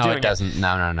promising and not doing it. No, it doesn't.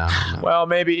 No. Well,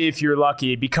 maybe if you're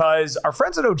lucky, because our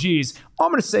friends at OGs, all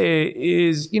I'm going to say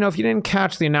is, if you didn't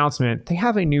catch the announcement, they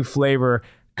have a new flavor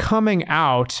coming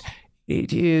out.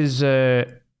 It is, a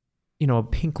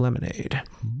pink lemonade,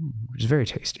 which is very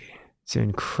tasty. It's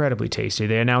incredibly tasty.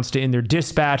 They announced it in their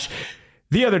dispatch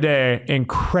the other day.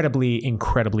 Incredibly,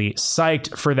 incredibly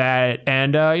psyched for that.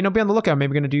 And, be on the lookout.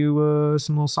 Maybe going to do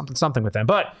some little something with them.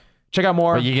 But check out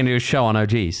more. Are you going to do a show on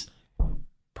OGs?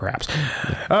 Perhaps.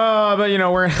 But,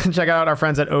 we're going to check out our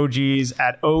friends at OGs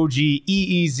at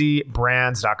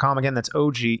OGEEZbrands.com. Again, that's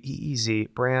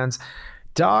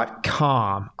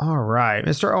OGEEZbrands.com. All right,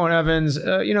 Mr. Owen Evans,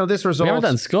 this result. We haven't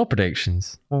done score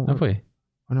predictions, have we?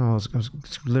 I was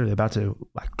literally about to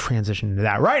transition into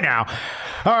that right now.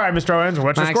 All right, Mr. Owens,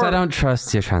 what's your score? I don't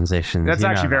trust your transitions. That's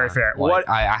actually very fair. What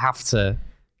I have to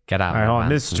get out. All right, hold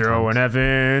on, Mr. Owen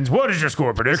Evans, what is your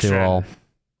score prediction? 2-all.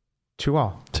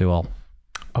 2-all. 2-all.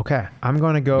 Okay, I'm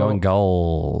going to go. Going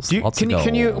goals.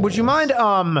 Can you? Would you mind?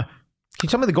 Can you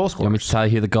tell me the goal score? You want me to tell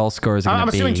you who the goal scorers are going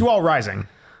to be? I'm assuming 2-all Rising.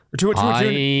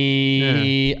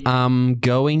 I am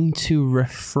going to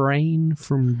refrain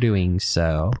from doing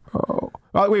so. Oh,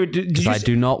 wait, did you? I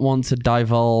do not want to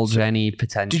divulge any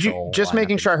potential. Did you just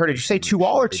making sure I heard it? Did you say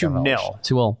 2-all or 2-0? 2-all.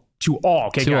 2-all.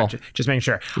 Okay, 2-all. gotcha. Just making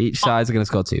sure. Each side's going to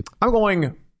score 2. I'm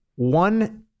going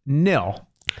 1-0.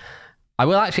 I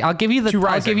will actually. I'll give you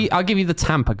the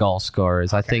Tampa goal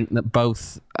scorers. Okay. I think that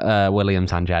both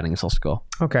Williams and Jennings will score.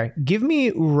 Okay, give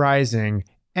me Rising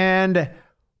and.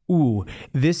 Ooh,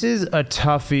 this is a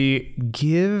toughie.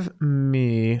 Give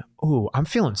me... Ooh, I'm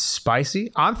feeling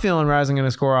spicy. I'm feeling Rising going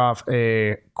to score off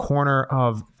a corner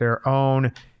of their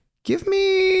own. Give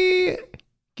me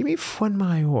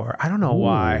Fuenmayor. I don't know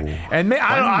why. And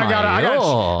I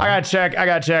gotta check.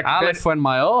 Alex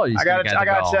Fuenmayor. I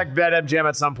gotta check BetMGM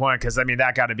at some point because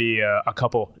that got to be a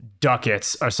couple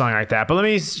ducats or something like that. But let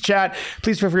me chat.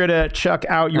 Please feel free to chuck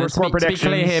out your score predictions. To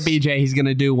be clear here, BJ, he's going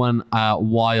to do one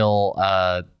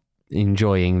while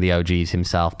enjoying the OGs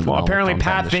himself. Well, apparently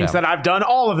Pat thinks that I've done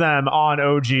all of them on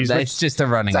OGs. It's just a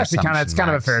running. It's actually kind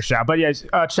of a fair shout. But yes,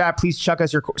 chat, please chuck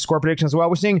us your score prediction as well.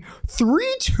 We're seeing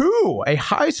 3-2, a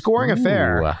high scoring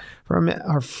affair from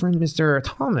our friend Mr.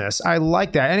 Thomas. I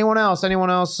like that. Anyone else?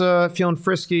 Feeling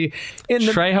frisky?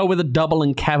 Trejo with a double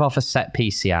and Kev off a set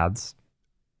piece, he adds.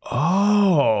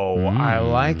 Oh, I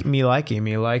like me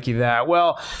liking that.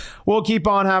 Well, we'll keep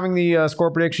on having the score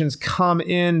predictions come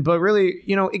in, but really,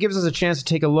 it gives us a chance to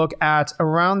take a look at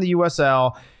around the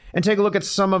USL and take a look at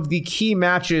some of the key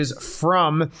matches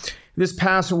from this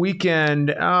past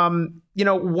weekend.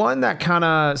 One that kind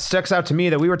of sticks out to me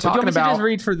that we were talking about. Just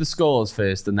read through the scores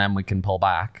first, and then we can pull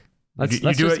back. Let's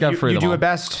go through them. You do it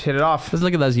best. Hit it off. Let's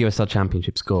look at those USL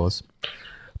Championship scores.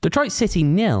 Detroit City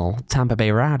 0, Tampa Bay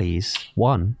Rowdies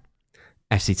 1.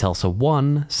 FC Tulsa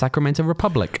 1, Sacramento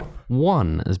Republic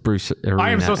 1 as Bruce Arena. I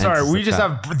am so sorry. We just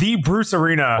have the Bruce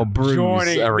Arena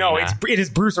joining. Arena. No, it is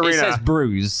Bruce Arena. It says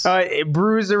Bruce.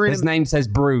 Bruce Arena. His name says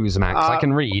Bruce, Max. I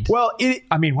can read. Well,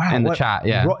 wow. In the chat,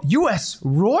 yeah. U.S.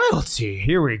 royalty.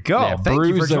 Here we go. Yeah, Thank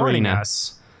you for joining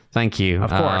us. Thank you.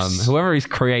 Of course. Whoever is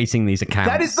creating these accounts.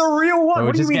 That is the real one.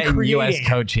 What do you mean creating? US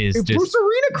coaches. Bruce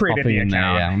Arena created the account.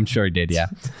 Yeah, I'm sure he did, yeah.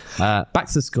 Back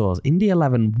to the scores. Indy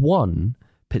 11 1.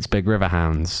 Pittsburgh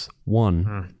Riverhounds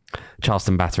 1.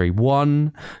 Charleston Battery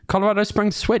 1. Colorado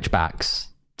Springs Switchbacks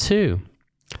 2.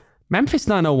 Memphis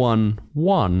 901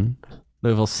 1.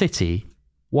 Louisville City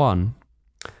 1.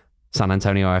 San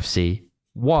Antonio FC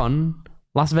 1.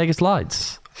 Las Vegas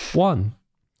Lights 1.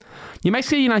 New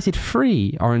Mexico United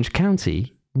 3. Orange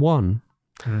County 1.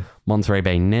 Monterey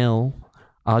Bay 0.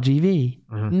 RGV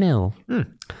 0.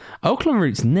 Oakland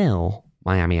Roots 0.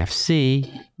 Miami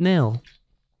FC 0.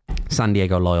 San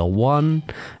Diego Loyal 1,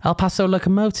 El Paso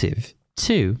Locomotive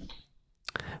 2,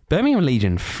 Birmingham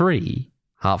Legion 3,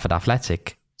 Hartford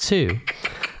Athletic 2,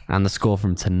 and the score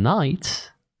from tonight,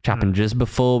 which happened just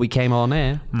before we came on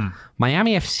air,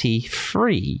 Miami FC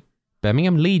 3,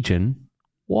 Birmingham Legion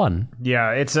 1.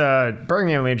 Yeah, it's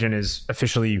Birmingham Legion is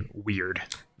officially weird.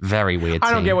 Very weird.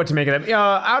 I don't get what to make of them.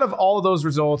 Out of all of those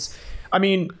results, I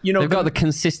mean, they've got the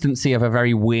consistency of a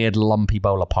very weird lumpy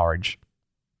bowl of porridge.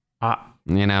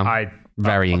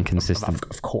 Very inconsistent.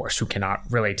 Of course, who cannot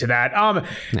relate to that? A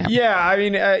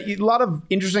lot of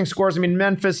interesting scores. I mean,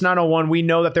 Memphis 901, we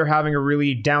know that they're having a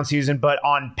really down season, but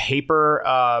on paper,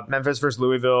 Memphis versus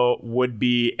Louisville would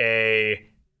be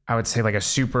I would say like a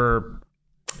super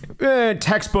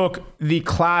textbook, the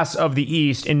class of the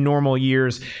East in normal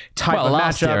years type of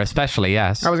last matchup. Year especially,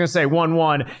 yes. I was going to say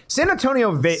 1-1. San Antonio,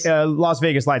 Las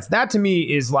Vegas Lights. That to me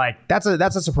is like, that's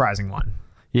a surprising one.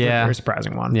 Yeah. A very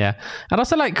surprising one. Yeah. And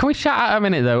also, can we shout out a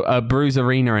minute, though, Bruce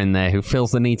Arena in there who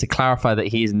feels the need to clarify that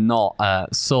he is not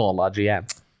Saul, our GM?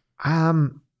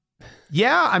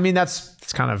 Yeah, I mean, it's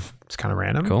kind of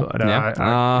random. Cool. But,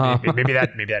 maybe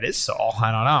that is Saul.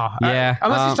 I don't know. Yeah.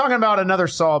 Unless he's talking about another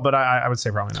Saul, but I would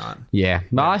say probably not. Yeah.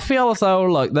 But I feel as though,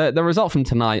 look, the result from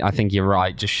tonight, I think you're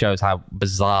right, just shows how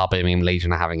bizarre Birmingham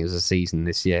Legion are having as a season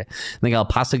this year. I think El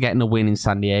Paso getting a win in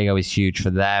San Diego is huge for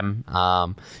them.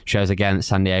 Shows again that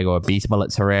San Diego are beatable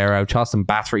at Torero. Charleston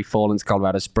Battery falling to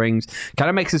Colorado Springs. Kind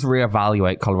of makes us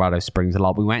reevaluate Colorado Springs a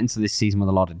lot. We went into this season with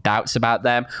a lot of doubts about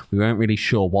them. We weren't really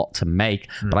sure what to make.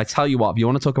 But I tell you what, if you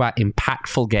want to talk about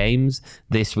impactful games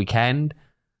this weekend,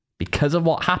 because of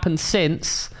what happened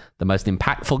since, the most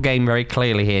impactful game very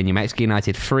clearly here, New Mexico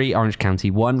United 3, Orange County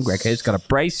 1. Greg Hayes got a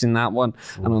brace in that one.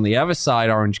 And on the other side,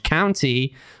 Orange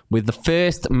County with the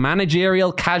first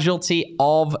managerial casualty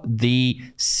of the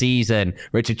season.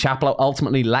 Richard Chaplow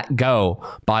ultimately let go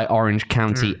by Orange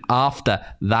County after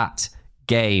that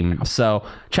game. So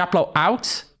Chaplow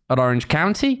out at Orange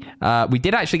County. We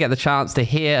did actually get the chance to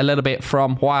hear a little bit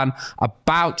from Juan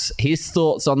about his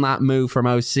thoughts on that move from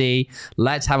OC.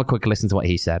 Let's have a quick listen to what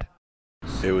he said.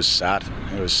 It was sad.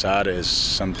 It's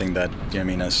something that,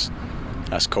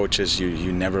 as coaches,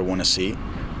 you never want to see.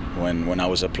 When I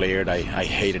was a player, I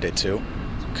hated it too,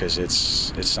 because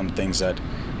it's some things that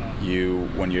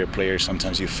when you're a player,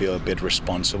 sometimes you feel a bit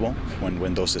responsible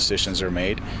when those decisions are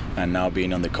made. And now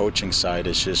being on the coaching side,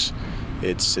 it's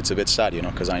a bit sad,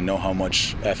 because I know how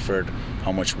much effort,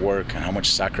 how much work, and how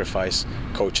much sacrifice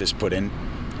coaches put in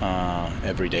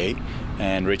every day.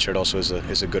 And Richard also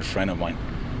is a good friend of mine.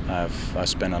 I've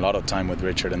spent a lot of time with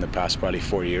Richard in the past probably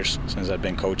 4 years since I've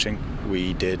been coaching.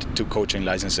 We did 2 coaching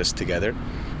licenses together,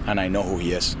 and I know who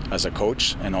he is as a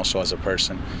coach and also as a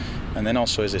person. And then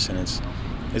also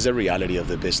it's a reality of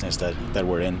the business that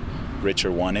we're in.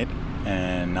 Richard won it,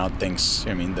 and now things,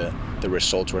 the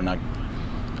results were not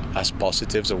as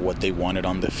positives of what they wanted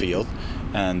on the field,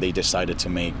 and they decided to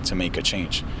make a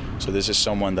change. So this is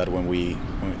someone that when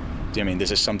I mean,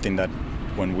 this is something that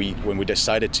when we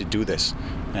decided to do this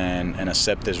and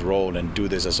accept this role and do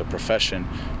this as a profession,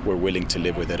 we're willing to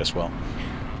live with it as well.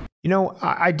 You know,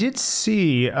 I did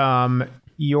see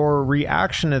your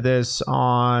reaction to this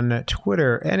on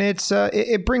Twitter, and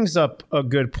it brings up a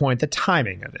good point, the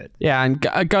timing of it. Yeah, and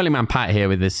goalie man Pat here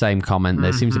with the same comment.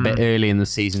 There seems a bit early in the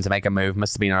season to make a move.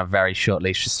 Must have been on a very short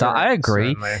leash to start. I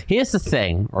agree. Certainly. Here's the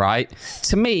thing, right?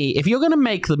 To me, if you're going to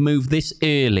make the move this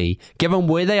early, given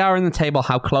where they are in the table,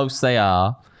 how close they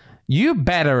are, you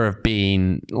better have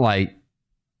been like,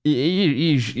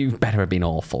 you better have been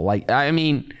awful. Like, I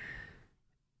mean,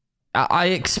 I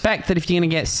expect that if you're going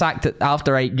to get sacked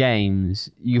after 8 games,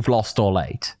 you've lost all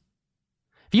 8.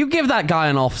 If you give that guy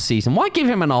an off season, why give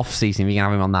him an off season if you can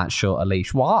have him on that short a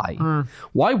leash? Why?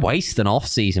 Why waste an off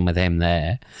season with him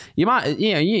there? You might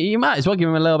as well give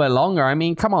him a little bit longer. I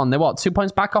mean, come on, they're what, 2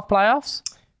 points back off playoffs?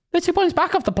 They're 2 points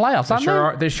back off the playoffs,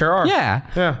 aren't they? They sure are.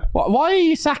 Yeah. Why are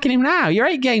you sacking him now? You're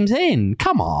 8 games in.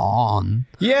 Come on.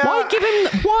 Yeah.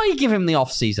 Why give him the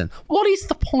off season? What is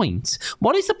the point?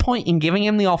 What is the point in giving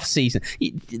him the off season?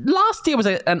 Last year was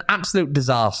an absolute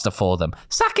disaster for them.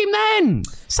 Sack him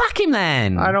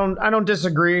then. I don't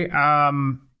disagree.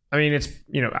 I mean, it's,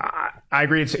 I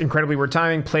agree. It's incredibly weird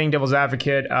timing. Playing devil's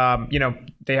advocate,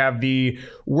 they have the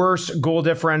worst goal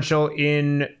differential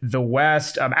in the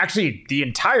West. Actually, the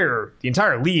entire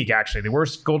league. Actually, the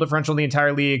worst goal differential in the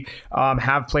entire league.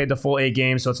 Have played the full 8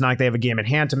 games, so it's not like they have a game in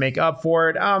hand to make up for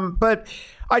it. But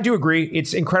I do agree.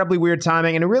 It's incredibly weird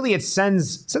timing, and it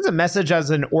sends a message as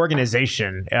an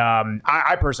organization.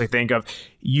 I personally think of,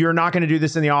 you're not going to do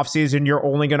this in the offseason. You're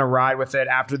only going to ride with it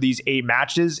after these 8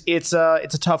 matches. It's a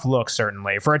tough look,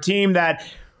 certainly, for a team that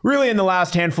really in the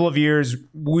last handful of years,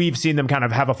 we've seen them kind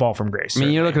of have a fall from grace. I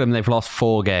mean, you look at them, they've lost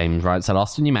 4 games, right? So they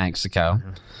lost to New Mexico.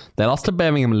 Mm-hmm. They lost to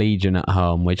Birmingham Legion at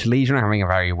home, which Legion are having a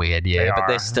very weird year, but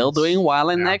they're still doing well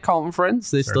in their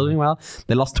conference. They're still doing well.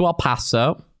 They lost to El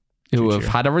Paso, who have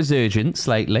had a resurgence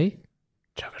lately.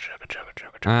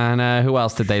 And who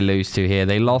else did they lose to here?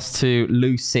 They lost to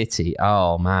Lou City.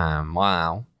 Oh, man.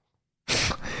 Wow.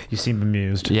 You seem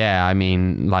bemused. Yeah, I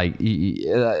mean, like,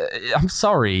 I'm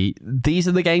sorry. These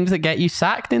are the games that get you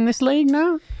sacked in this league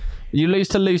now? You lose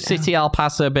to Lou City, El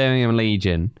Paso, Birmingham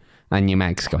Legion, and New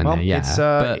Mexico in there.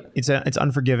 Yeah, it's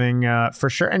unforgiving for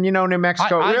sure. And, New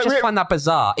Mexico... I just find that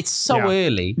bizarre. It's so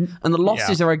early, and the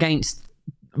losses are against...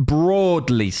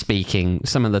 broadly speaking,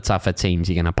 some of the tougher teams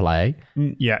you're going to play.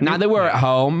 Yeah. Now, they were at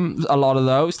home, a lot of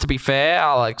those, to be fair.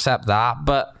 I'll accept that.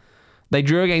 But they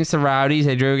drew against the Rowdies.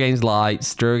 They drew against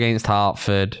Lights. Drew against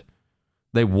Hartford.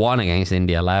 They won against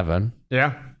Indy 11.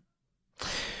 Yeah.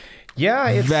 Yeah.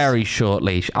 It's very short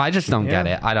leash. I just don't get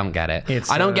it. I don't get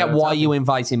it. I don't get why you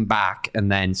invite him back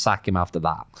and then sack him after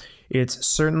that. It's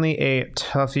certainly a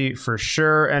toughie for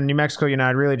sure. And New Mexico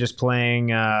United really just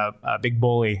playing a big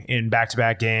bully in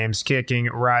back-to-back games, kicking,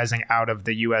 rising out of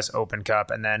the U.S. Open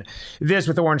Cup. And then this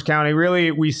with Orange County,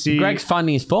 really we see... Greg's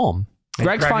finding his form.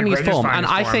 Greg's finding his form. And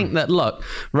I think that, look,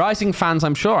 Rising fans,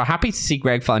 I'm sure, are happy to see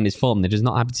Greg find his form. They're just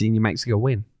not happy to see New Mexico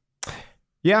win.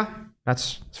 Yeah.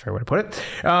 That's a fair way to put it.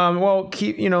 Well,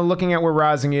 keep looking at where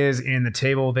Rising is in the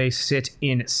table. They sit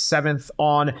in 7th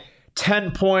on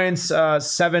 10 points,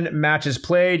 7 matches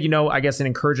played. I guess an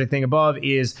encouraging thing above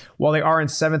is while they are in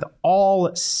 7th,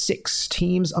 all 6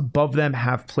 teams above them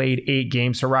have played 8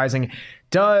 games. So Rising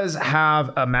does have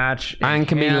a match and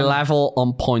can be level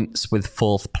on points with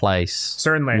 4th place.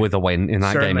 Certainly. With a win in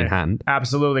that game in hand.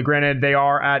 Absolutely. Granted, they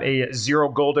are at a 0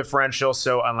 goal differential.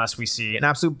 So unless we see an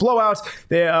absolute blowout,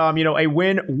 they, a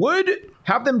win would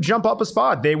have them jump up a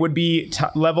spot. They would be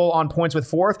level on points with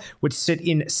 4th, would sit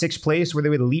in 6th place where they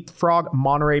would leapfrog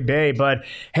Monterey Bay. But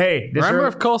hey, remember,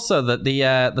 of course, though, that the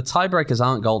tiebreakers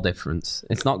aren't goal difference.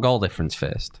 It's not goal difference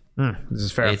first. This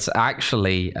is fair. It's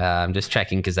actually just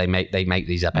checking because they make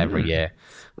these up every year.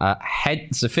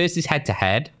 So first is head to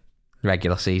head,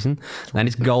 regular season. Then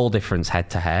it's goal difference head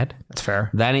to head. That's fair.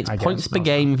 Then it's points per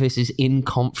game versus in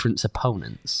conference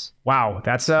opponents. Wow,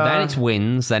 that's then it's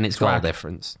wins. Then it's goal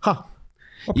difference. Huh.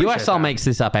 USL makes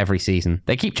this up every season.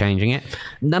 They keep changing it.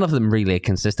 None of them really are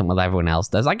consistent with everyone else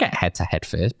does. I get head to head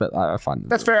first, but I find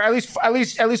that's fair. At least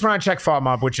when I check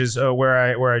FODMOB, which is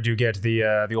where I do get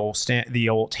the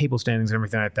old table standings and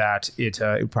everything like that, it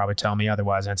would probably tell me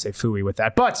otherwise. I'd say phooey with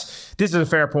that. But this is a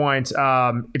fair point.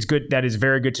 It's good. That is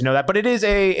very good to know that. But it is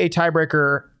a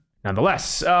tiebreaker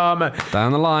nonetheless.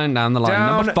 Down the line. Number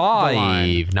 5.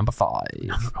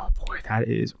 Oh boy, that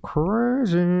is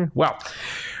crazy. Well.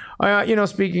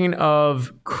 Speaking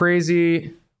of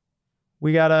crazy,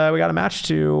 we got a match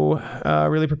to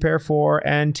really prepare for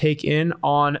and take in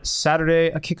on Saturday.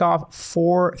 A kickoff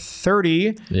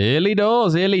 4:30. Early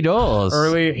doors.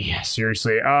 Yeah,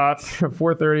 seriously.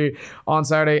 4:30 on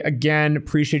Saturday. Again,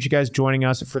 appreciate you guys joining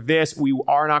us for this. We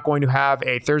are not going to have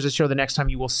a Thursday show the next time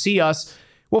you will see us.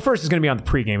 Well, first it's going to be on the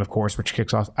pregame, of course, which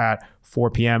kicks off at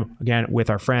 4 p.m. again with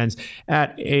our friends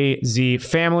at AZ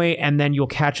Family, and then you'll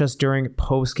catch us during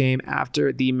postgame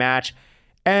after the match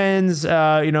ends.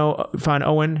 Find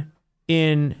Owen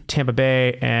in Tampa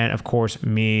Bay, and of course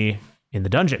me in the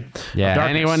dungeon. Yeah,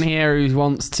 anyone here who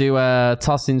wants to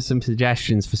toss in some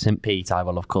suggestions for St. Pete, I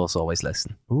will of course always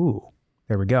listen. Ooh,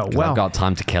 there we go. Well, I've got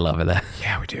time to kill over there.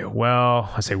 Yeah, we do. Well,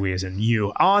 I say we as in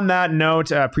you. On that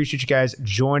note, appreciate you guys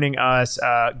joining us.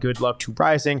 Good luck to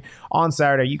Rising on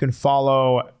Saturday. You can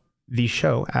follow the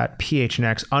show at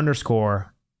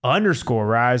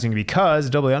PHNX__Rising because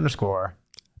double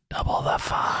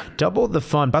the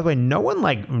fun. By the way, no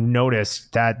one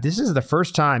noticed that this is the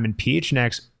first time in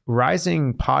PHNX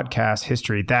Rising podcast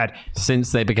history that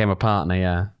since they became a partner,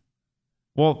 yeah.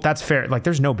 Well, that's fair.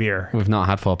 There's no beer. We've not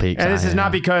had Four Peaks. And this is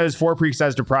not because Four Peaks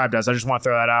has deprived us. I just want to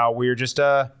throw that out. We're just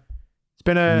it's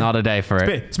been not a day for it.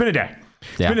 It's been a day.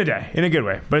 It's been a day in a good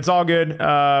way, but it's all good.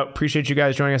 Appreciate you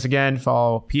guys joining us again.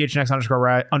 Follow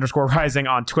PHNX_Rising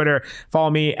on Twitter. Follow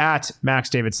me at Max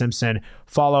David Simpson.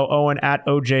 Follow Owen at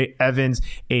OJ Evans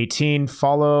 18.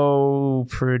 Follow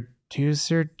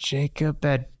producer Jacob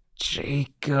at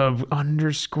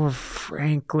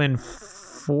Jacob_Franklin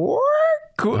 4.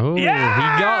 Cool. Ooh, yeah, he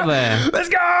got there. Let's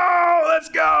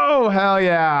go. Hell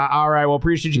yeah. All right. Well,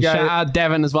 appreciate you guys. Shout out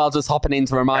Devin as well, just hopping in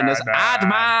to remind us.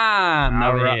 Adman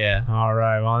over here. All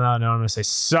right. Well, no, I'm going to say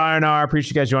sayonara.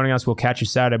 Appreciate you guys joining us. We'll catch you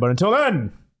Saturday. But until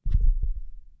then,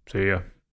 see ya.